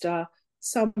 a sister,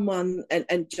 someone,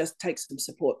 and just take some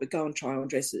support, but go and try on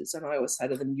dresses. And I always say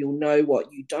to them, you'll know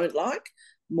what you don't like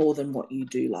more than what you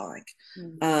do like.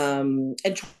 And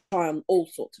try on all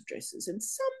sorts of dresses. And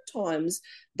sometimes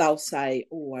they'll say,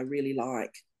 oh, I really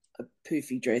like a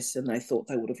poofy dress, and they thought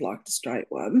they would have liked a straight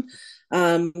one.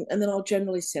 And then I'll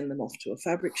generally send them off to a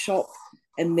fabric shop,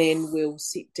 and then we'll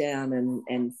sit down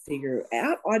and figure it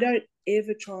out. I don't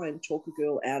ever try and talk a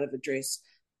girl out of a dress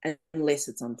unless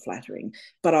it's unflattering.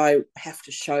 But I have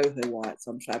to show her why it's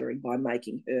unflattering by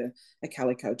making her a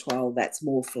calico toile that's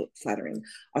more flattering.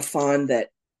 I find that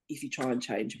if you try and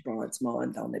change a bride's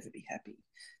mind, they'll never be happy.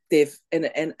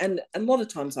 And a lot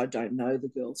of times I don't know the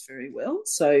girls very well,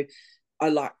 so I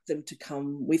like them to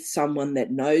come with someone that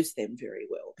knows them very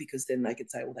well, because then they could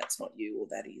say, well, that's not you, or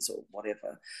that is, or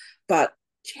whatever. But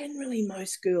generally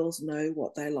most girls know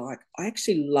what they like. I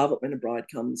actually love it when a bride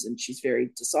comes and she's very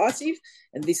decisive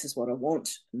and this is what I want,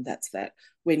 and that's that.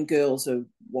 When girls are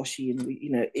washy and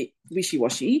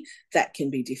wishy-washy, that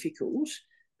can be difficult,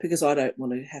 because I don't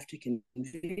want to have to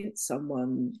convince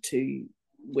someone to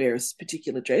wear a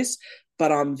particular dress.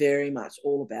 But I'm very much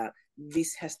all about,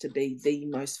 this has to be the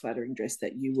most flattering dress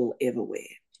that you will ever wear.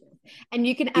 And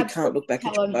you can can't look back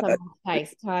tell on someone's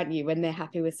face, can't you, when they're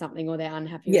happy with something or they're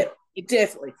unhappy with it.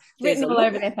 Definitely. Written all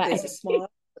over their face. There's a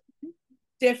smile.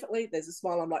 Definitely, there's a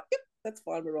smile. I'm like, yep, that's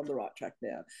fine, we're on the right track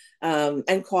now.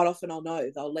 And quite often I'll know,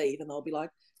 they'll leave and they'll be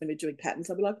like, when we're doing patterns,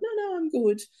 I'll be like, no, I'm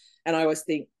good. And I always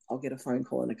think, I'll get a phone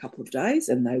call in a couple of days,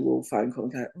 and they will phone call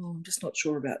and go, oh, I'm just not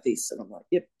sure about this. And I'm like,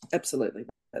 yep, absolutely,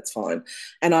 that's fine.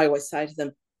 And I always say to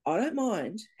them, I don't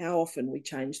mind how often we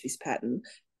change this pattern,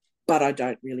 but I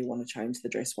don't really want to change the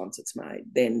dress once it's made.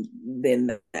 Then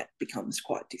that becomes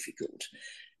quite difficult.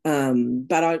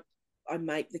 But I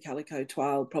make the calico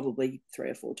toile probably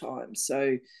 3 or 4 times.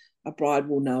 So a bride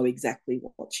will know exactly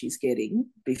what she's getting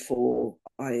before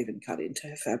I even cut into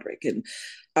her fabric. And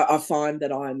I find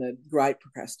that I'm a great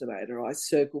procrastinator. I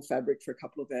circle fabric for a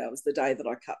couple of hours. The day that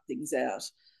I cut things out,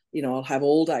 I'll have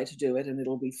all day to do it, and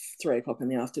it'll be 3 o'clock in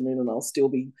the afternoon and I'll still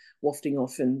be wafting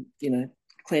off and,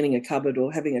 cleaning a cupboard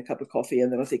or having a cup of coffee,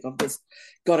 and then I think I've just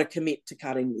got to commit to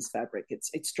cutting this fabric.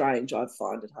 It's strange. I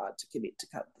find it hard to commit to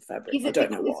cut the fabric. Is it I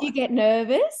don't know why. You get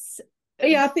nervous?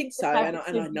 Yeah, I think so. And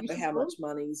I know how much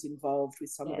money is involved with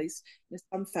some of these.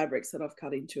 Some fabrics that I've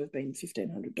cut into have been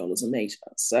 $1,500 a metre.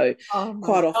 So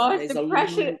quite often there's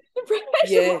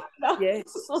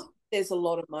there's a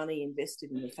lot of money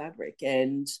invested in the fabric,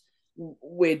 and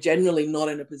we're generally not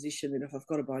in a position that if I've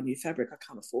got to buy new fabric, I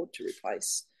can't afford to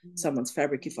replace someone's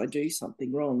fabric if I do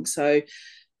something wrong. So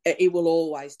it will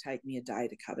always take me a day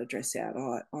to cut a dress out.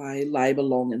 I labour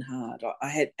long and hard. I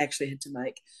had to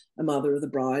make a mother of the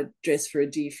bride dress for a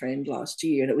dear friend last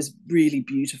year, and it was really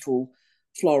beautiful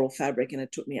floral fabric, and it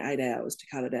took me 8 hours to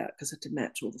cut it out because I had to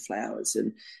match all the flowers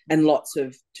and lots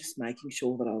of just making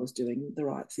sure that I was doing the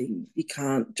right thing. You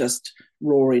can't just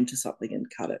roar into something and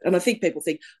cut it. And I think people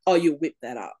think, oh, you'll whip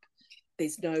that up.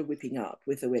 There's no whipping up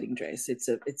with a wedding dress. It's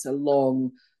a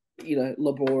long,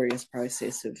 laborious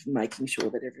process of making sure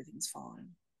that everything's fine.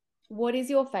 What is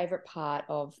your favourite part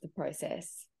of the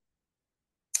process?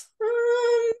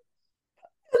 I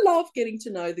love getting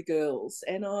to know the girls,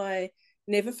 and I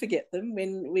never forget them.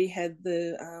 When we had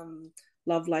the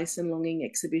Love, Lace and Longing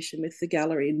exhibition with the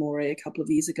gallery in Moree a couple of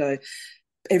years ago,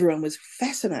 everyone was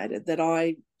fascinated that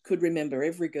I could remember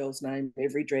every girl's name,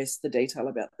 every dress, the detail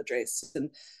about the dress.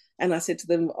 And I said to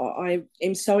them, I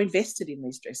am so invested in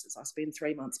these dresses. I spend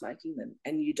 3 months making them,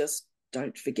 and you just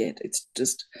don't forget. It's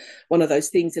just one of those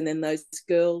things. And then those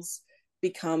girls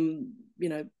become,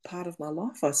 part of my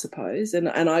life, I suppose. And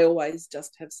I always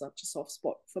just have such a soft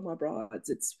spot for my brides.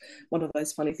 It's one of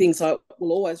those funny things. I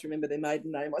will always remember their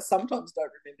maiden name. I sometimes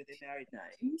don't remember their married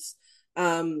names.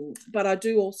 But I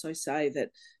do also say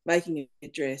that making a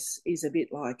dress is a bit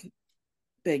like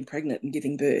being pregnant and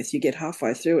giving birth. You get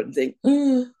halfway through it and think,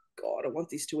 oh, God, I want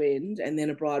this to end. And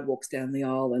then a bride walks down the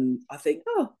aisle and I think,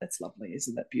 oh, that's lovely.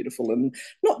 Isn't that beautiful? And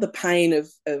not the pain of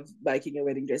making a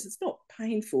wedding dress. It's not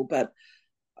painful, but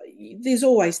there's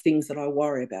always things that I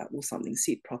worry about. Will something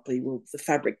sit properly? Will the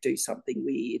fabric do something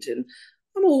weird? And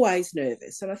I'm always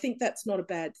nervous. And I think that's not a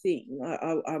bad thing.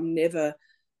 I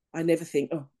never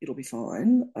think, oh, it'll be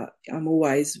fine. I'm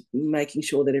always making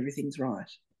sure that everything's right.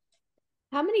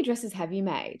 How many dresses have you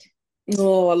made?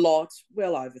 Oh, a lot.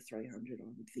 Well over 300, I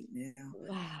would think now.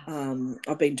 Wow.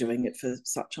 I've been doing it for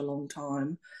such a long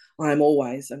time. I'm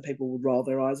always, and people would roll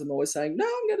their eyes, I'm always saying, no,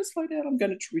 I'm going to slow down. I'm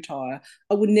going to retire.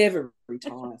 I would never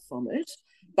retire from it,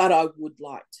 but I would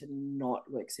like to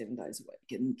not work 7 days a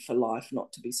week and for life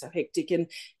not to be so hectic. And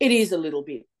it is a little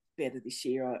bit better this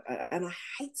year. And I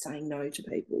hate saying no to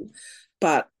people,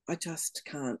 but I just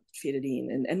can't fit it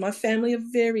in. And my family are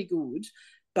very good,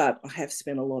 but I have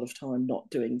spent a lot of time not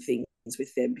doing things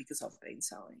with them because I've been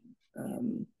sewing.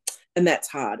 And that's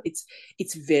hard.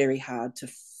 It's very hard to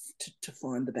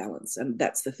find the balance. And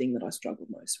that's the thing that I struggle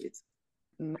most with.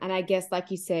 And I guess,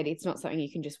 like you said, it's not something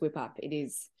you can just whip up. It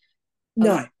is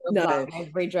no.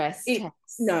 Every dress.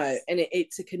 No, and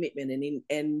it's a commitment.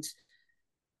 And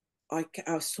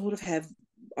I sort of have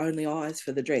only eyes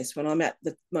for the dress. When I'm at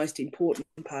the most important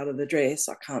part of the dress,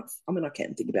 I can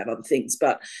think about other things,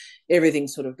 but everything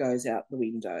sort of goes out the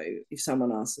window. If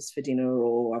someone asks us for dinner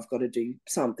or I've got to do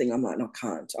something, I'm like, no, I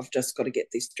can't. I've just got to get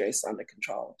this dress under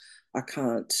control. I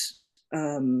can't.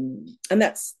 And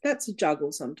that's a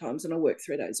juggle sometimes, and I work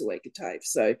 3 days a week at TAFE.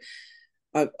 So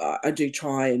I do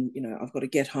try and, I've got to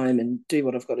get home and do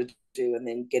what I've got to do and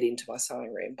then get into my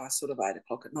sewing room by sort of 8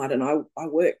 o'clock at night. And I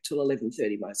work till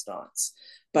 11:30 most nights.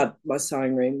 But my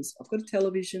sewing rooms, I've got a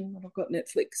television and I've got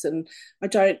Netflix, and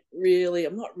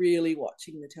I'm not really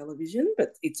watching the television, but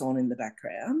it's on in the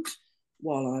background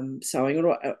while I'm sewing.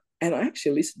 And I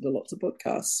actually listen to lots of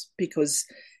podcasts because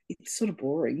it's sort of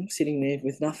boring sitting there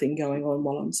with nothing going on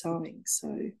while I'm sewing. So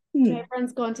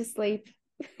everyone's gone to sleep.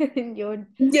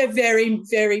 Yeah, very,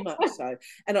 very much so.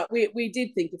 And we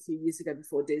did think a few years ago,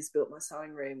 before Des built my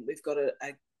sewing room, we've got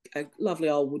a lovely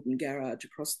old wooden garage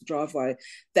across the driveway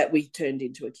that we turned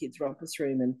into a kids' rumpus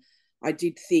room. And I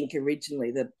did think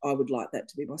originally that I would like that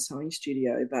to be my sewing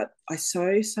studio, but I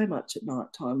sew so much at night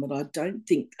time that I don't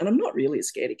think, and I'm not really a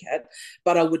scaredy cat,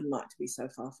 but I wouldn't like to be so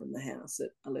far from the house at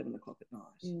 11 o'clock at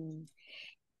night.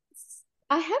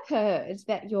 I have heard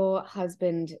that your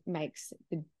husband makes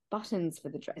the buttons for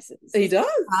the dresses. He does.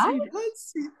 Right?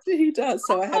 He does.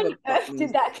 So I have a button.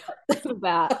 Did that come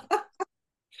about?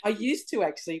 I used to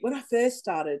actually, when I first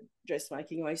started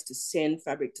dressmaking, I used to send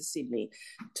fabric to Sydney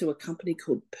to a company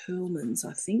called Pearlman's,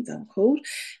 I think they were called,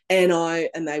 and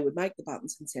they would make the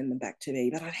buttons and send them back to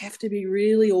me. But I'd have to be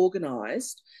really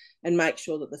organised and make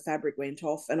sure that the fabric went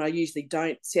off. And I usually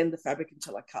don't send the fabric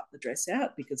until I cut the dress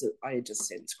out, because I just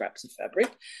send scraps of fabric.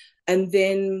 And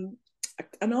then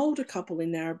an older couple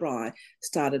in Narrabri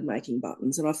started making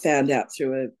buttons, and I found out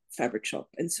through a fabric shop.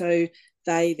 And so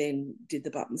they then did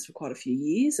the buttons for quite a few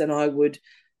years, and I would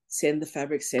send the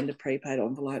fabric, send a prepaid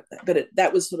envelope. But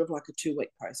that was sort of like a 2-week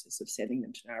process of sending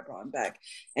them to Narrabri and back.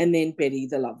 And then Betty,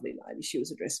 the lovely lady, she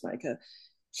was a dressmaker.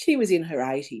 She was in her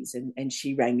 80s, and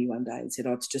she rang me one day and said,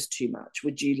 it's just too much.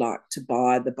 Would you like to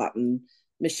buy the button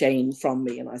machine from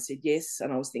me? And I said yes.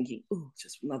 And I was thinking,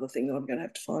 just another thing that I'm going to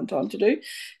have to find time to do.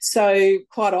 So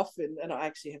quite often, and I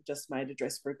actually have just made a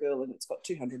dress for a girl, and it's got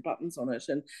 200 buttons on it,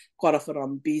 and quite often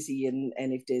I'm busy, and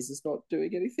if Des is not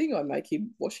doing anything, I make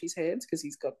him wash his hands, because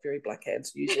he's got very black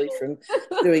hands usually from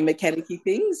doing mechanic-y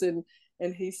things, and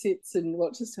he sits and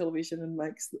watches television and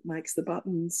makes the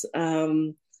buttons.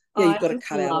 You've got to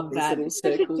cut out all these little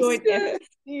circles. Yeah.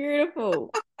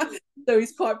 Beautiful. So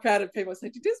he's quite proud of people. I say,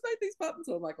 did you just make these buttons?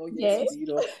 Or I'm like, yes, he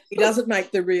did. Or he doesn't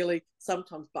make the really,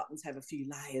 sometimes buttons have a few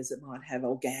layers that might have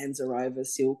organza over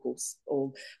silk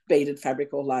or beaded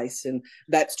fabric or lace, and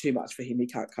that's too much for him. He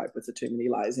can't cope with the too many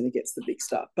layers, and he gets the big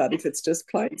stuff. But if it's just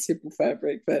plain simple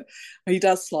fabric, but he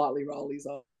does slightly roll his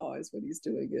eyes when he's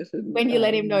doing it. And when you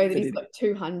let him know that he's got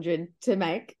 200 to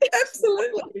make.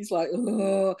 Absolutely. He's like,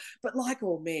 oh. But like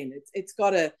all men,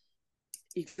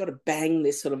 you've got to bang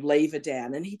this sort of lever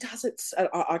down, and he does it.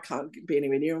 I can't be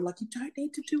anywhere near him. I'm like, you don't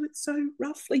need to do it so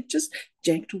roughly, just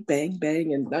gentle bang,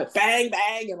 bang, and no, bang,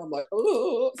 bang. And I'm like,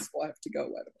 so I have to go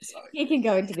away to myself. You can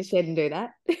go into the shed and do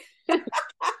that.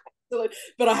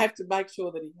 But I have to make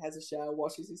sure that he has a shower,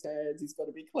 washes his hands. He's got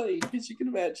to be clean, because you can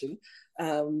imagine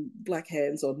black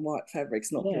hands on white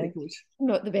fabric's not very good.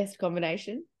 Not the best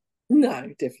combination. No,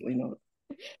 definitely not.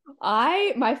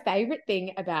 My favourite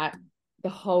thing about the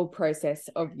whole process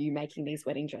of you making these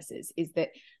wedding dresses is that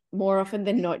more often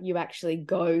than not, you actually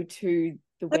go to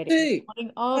the wedding.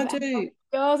 I do.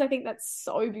 Girls, I think that's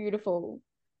so beautiful.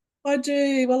 I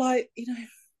do. Well, I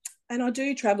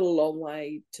do travel a long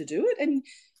way to do it, and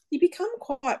you become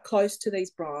quite close to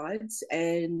these brides,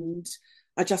 and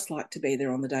I just like to be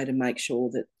there on the day to make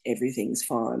sure that everything's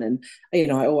fine. And,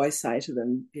 I always say to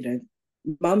them,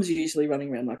 Mum's usually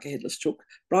running around like a headless chook.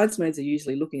 Bridesmaids are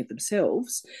usually looking at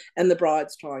themselves, and the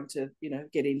bride's trying to,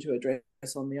 get into a dress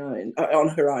on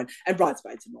her own. And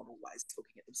bridesmaids are not always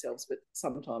looking at themselves, but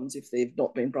sometimes if they've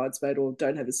not been bridesmaid or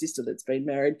don't have a sister that's been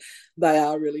married, they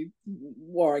are really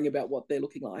worrying about what they're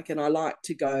looking like. And I like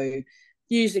to go,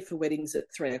 usually for weddings at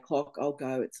 3 o'clock, I'll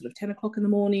go at sort of 10 o'clock in the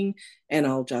morning, and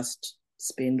I'll just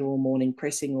spend all morning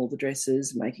pressing all the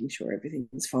dresses, making sure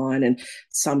everything's fine. And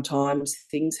sometimes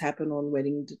things happen on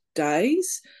wedding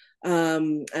days,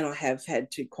 and I have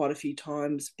had to quite a few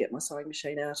times get my sewing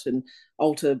machine out and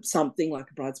alter something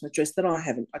like a bridesmaid dress that I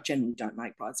generally don't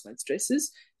make bridesmaids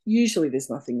dresses. Usually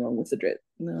there's nothing wrong with the dress.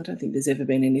 No, I don't think there's ever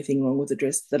been anything wrong with the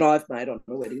dress that I've made on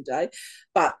a wedding day,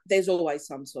 but there's always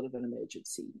some sort of an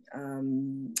emergency,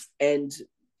 and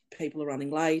people are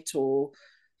running late, or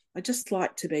I just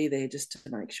like to be there just to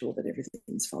make sure that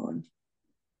everything's fine.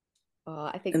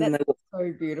 I think that's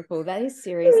so beautiful. That is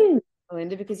seriously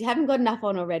Melinda, because you haven't got enough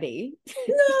on already.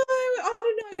 No, I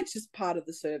don't know. It's just part of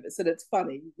the service. And it's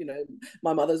funny,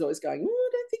 my mother's always going, oh, I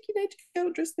don't think you need to go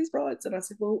and dress these brides. And I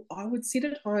said, well, I would sit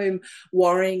at home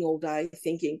worrying all day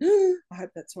thinking, oh, I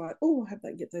hope that's right. Oh, I hope they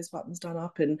can get those buttons done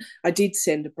up. And I did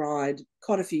send a bride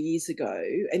quite a few years ago,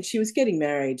 and she was getting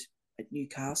married at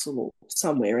Newcastle or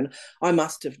somewhere. And I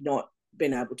must have not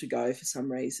been able to go for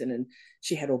some reason. And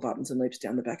she had all buttons and loops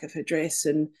down the back of her dress.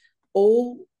 And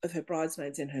all of her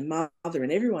bridesmaids and her mother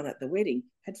and everyone at the wedding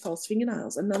had false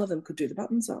fingernails, and none of them could do the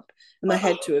buttons up. And they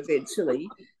had to eventually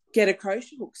get a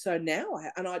crochet hook. So now,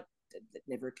 it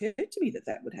never occurred to me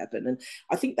that would happen. And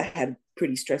I think they had a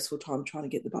pretty stressful time trying to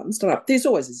get the buttons done up. There's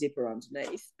always a zipper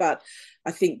underneath, but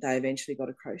I think they eventually got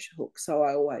a crochet hook. So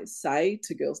I always say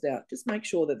to girls now, just make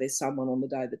sure that there's someone on the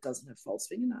day that doesn't have false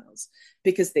fingernails,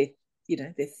 because they're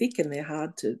thick and they're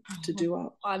hard to do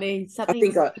up. Funny,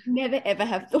 something I never ever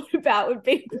have thought about would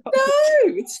be. No,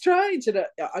 it's strange, and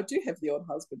I do have the odd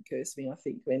husband curse me, I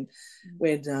think, when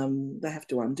they have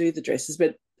to undo the dresses.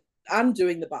 But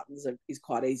undoing the buttons is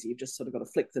quite easy. You've just sort of got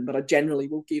to flick them. But I generally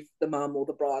will give the mum or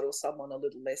the bride or someone a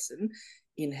little lesson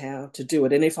in how to do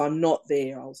it. And if I'm not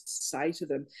there, I'll say to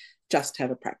them, just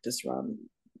have a practice run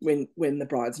when the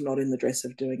bride's not in the dress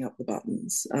of doing up the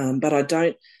buttons. But I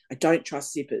don't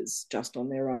trust zippers just on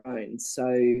their own.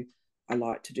 So I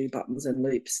like to do buttons and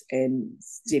loops and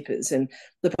zippers. And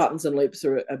the buttons and loops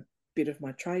are a bit of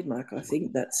my trademark, I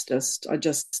think. That's just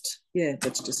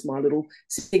my little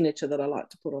signature that I like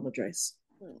to put on a dress.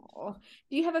 Oh,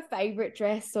 do you have a favourite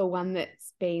dress or one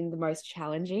that's been the most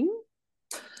challenging?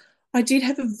 I did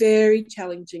have a very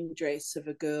challenging dress of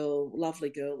lovely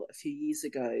girl, a few years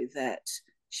ago, that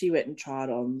she went and tried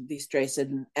on this dress,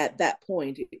 and at that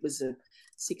point it was a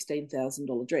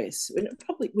 $16,000 dress, and it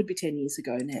probably would be 10 years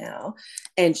ago now,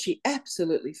 and she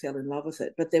absolutely fell in love with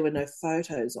it, but there were no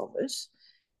photos of it.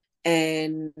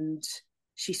 And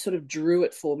she sort of drew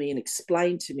it for me and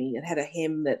explained to me. It had a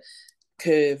hem that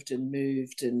curved and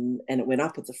moved, and it went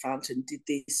up at the front and did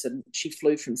this, and she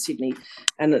flew from Sydney.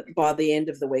 And by the end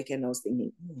of the weekend I was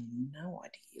thinking, no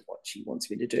idea what she wants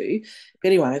me to do. But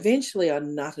anyway, eventually I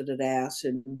nutted it out,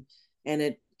 and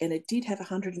it did have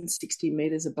 160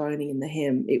 metres of boning in the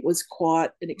hem. It was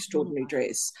quite an extraordinary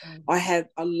dress. I had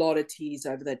a lot of tears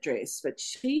over that dress, but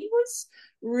she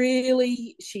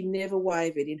never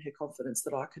wavered in her confidence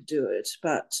that I could do it.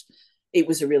 But it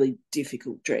was a really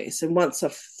difficult dress. And once I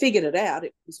figured it out,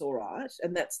 it was all right.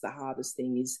 And that's the hardest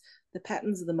thing, is the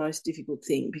patterns are the most difficult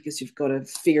thing, because you've got to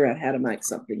figure out how to make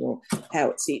something or how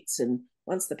it sits. And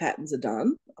once the patterns are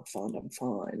done, I find I'm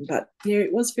fine. But,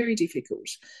 it was very difficult.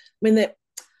 I mean,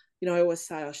 I always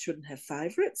say I shouldn't have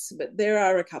favourites, but there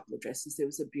are a couple of dresses. There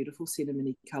was a beautiful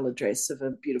cinnamony coloured dress of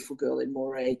a beautiful girl in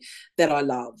Moree that I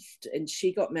loved. And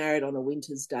she got married on a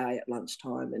winter's day at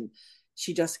lunchtime, and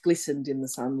she just glistened in the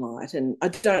sunlight. And I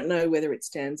don't know whether it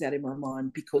stands out in my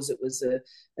mind because it was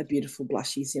a beautiful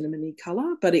blushy cinnamony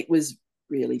colour, but it was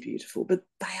really beautiful. But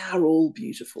they are all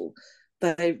beautiful.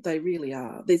 They really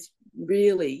are. There's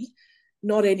really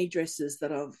not any dresses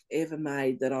that I've ever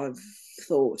made that I've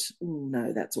thought,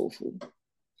 no, that's awful.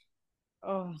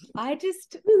 Oh, I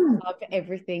just love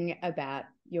everything about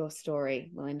your story,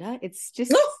 Melinda. It's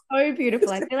just so beautiful.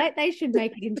 I feel like they should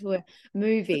make it into a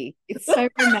movie. It's so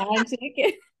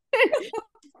romantic.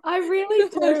 I really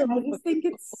do. I just think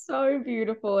it's so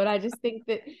beautiful. And I just think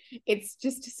that it's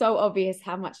just so obvious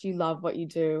how much you love what you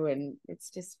do. And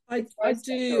it's just, I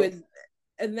do.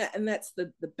 And that's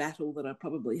the battle that I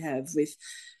probably have with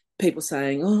people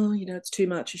saying, oh, it's too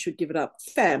much, you should give it up.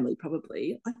 Family,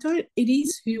 probably. I don't. It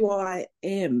is who I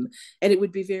am. And it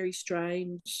would be very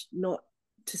strange not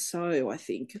to sew, I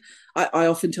think. I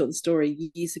often tell the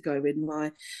story years ago when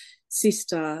my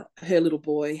sister, her little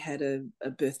boy had a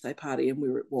birthday party, and we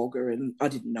were at Wagga, and I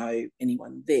didn't know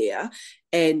anyone there.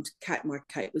 And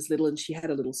Kate was little, and she had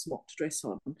a little smocked dress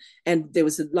on. And there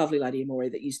was a lovely lady in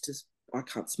Moree that used to, I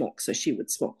can't smock, so she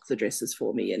would smock the dresses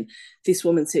for me. And this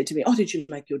woman said to me, oh, did you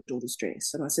make your daughter's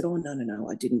dress? And I said, oh, no,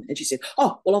 I didn't. And she said,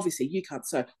 oh, well, obviously you can't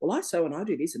sew. Well, I sew and I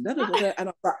do this and da-da-da-da. And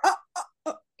I was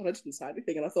like, and I didn't say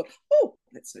anything. And I thought, oh,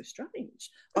 that's so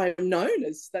strange.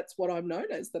 That's what I'm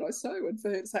known as, that I sew. And for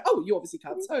her to say, oh, you obviously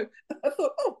can't sew. I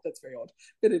thought, oh, that's very odd.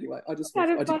 But anyway, I just... What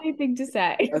a funny thing to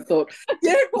say. I thought,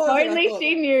 yeah, it was. Only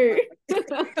she knew.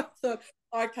 I thought,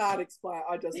 I can't explain.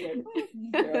 I just went,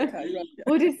 yeah, okay, right. Yeah.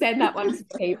 We'll just send that one to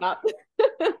keep up.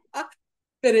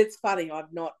 But it's funny.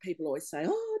 People always say,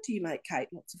 oh, do you make Kate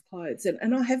lots of clothes?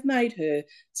 And I have made her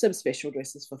some special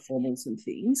dresses for formals and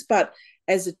things, but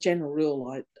as a general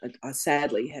rule, I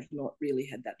sadly have not really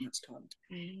had that much time to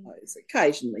make clothes.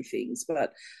 Occasionally things,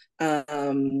 but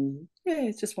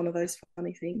it's just one of those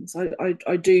funny things.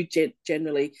 I do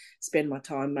generally spend my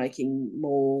time making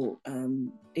more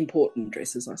important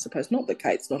dresses, I suppose. Not that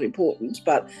Kate's not important,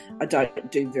 but I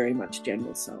don't do very much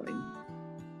general sewing.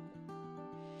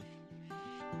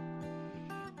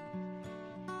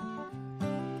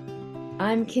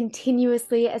 I'm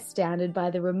continuously astounded by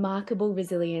the remarkable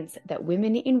resilience that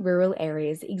women in rural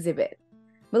areas exhibit.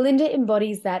 Melinda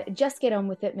embodies that just get on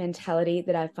with it mentality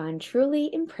that I find truly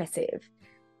impressive.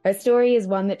 Her story is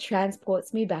one that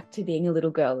transports me back to being a little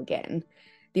girl again.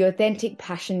 The authentic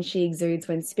passion she exudes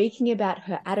when speaking about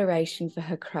her adoration for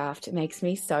her craft makes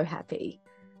me so happy.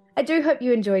 I do hope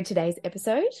you enjoyed today's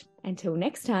episode. Until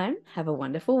next time, have a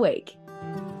wonderful week.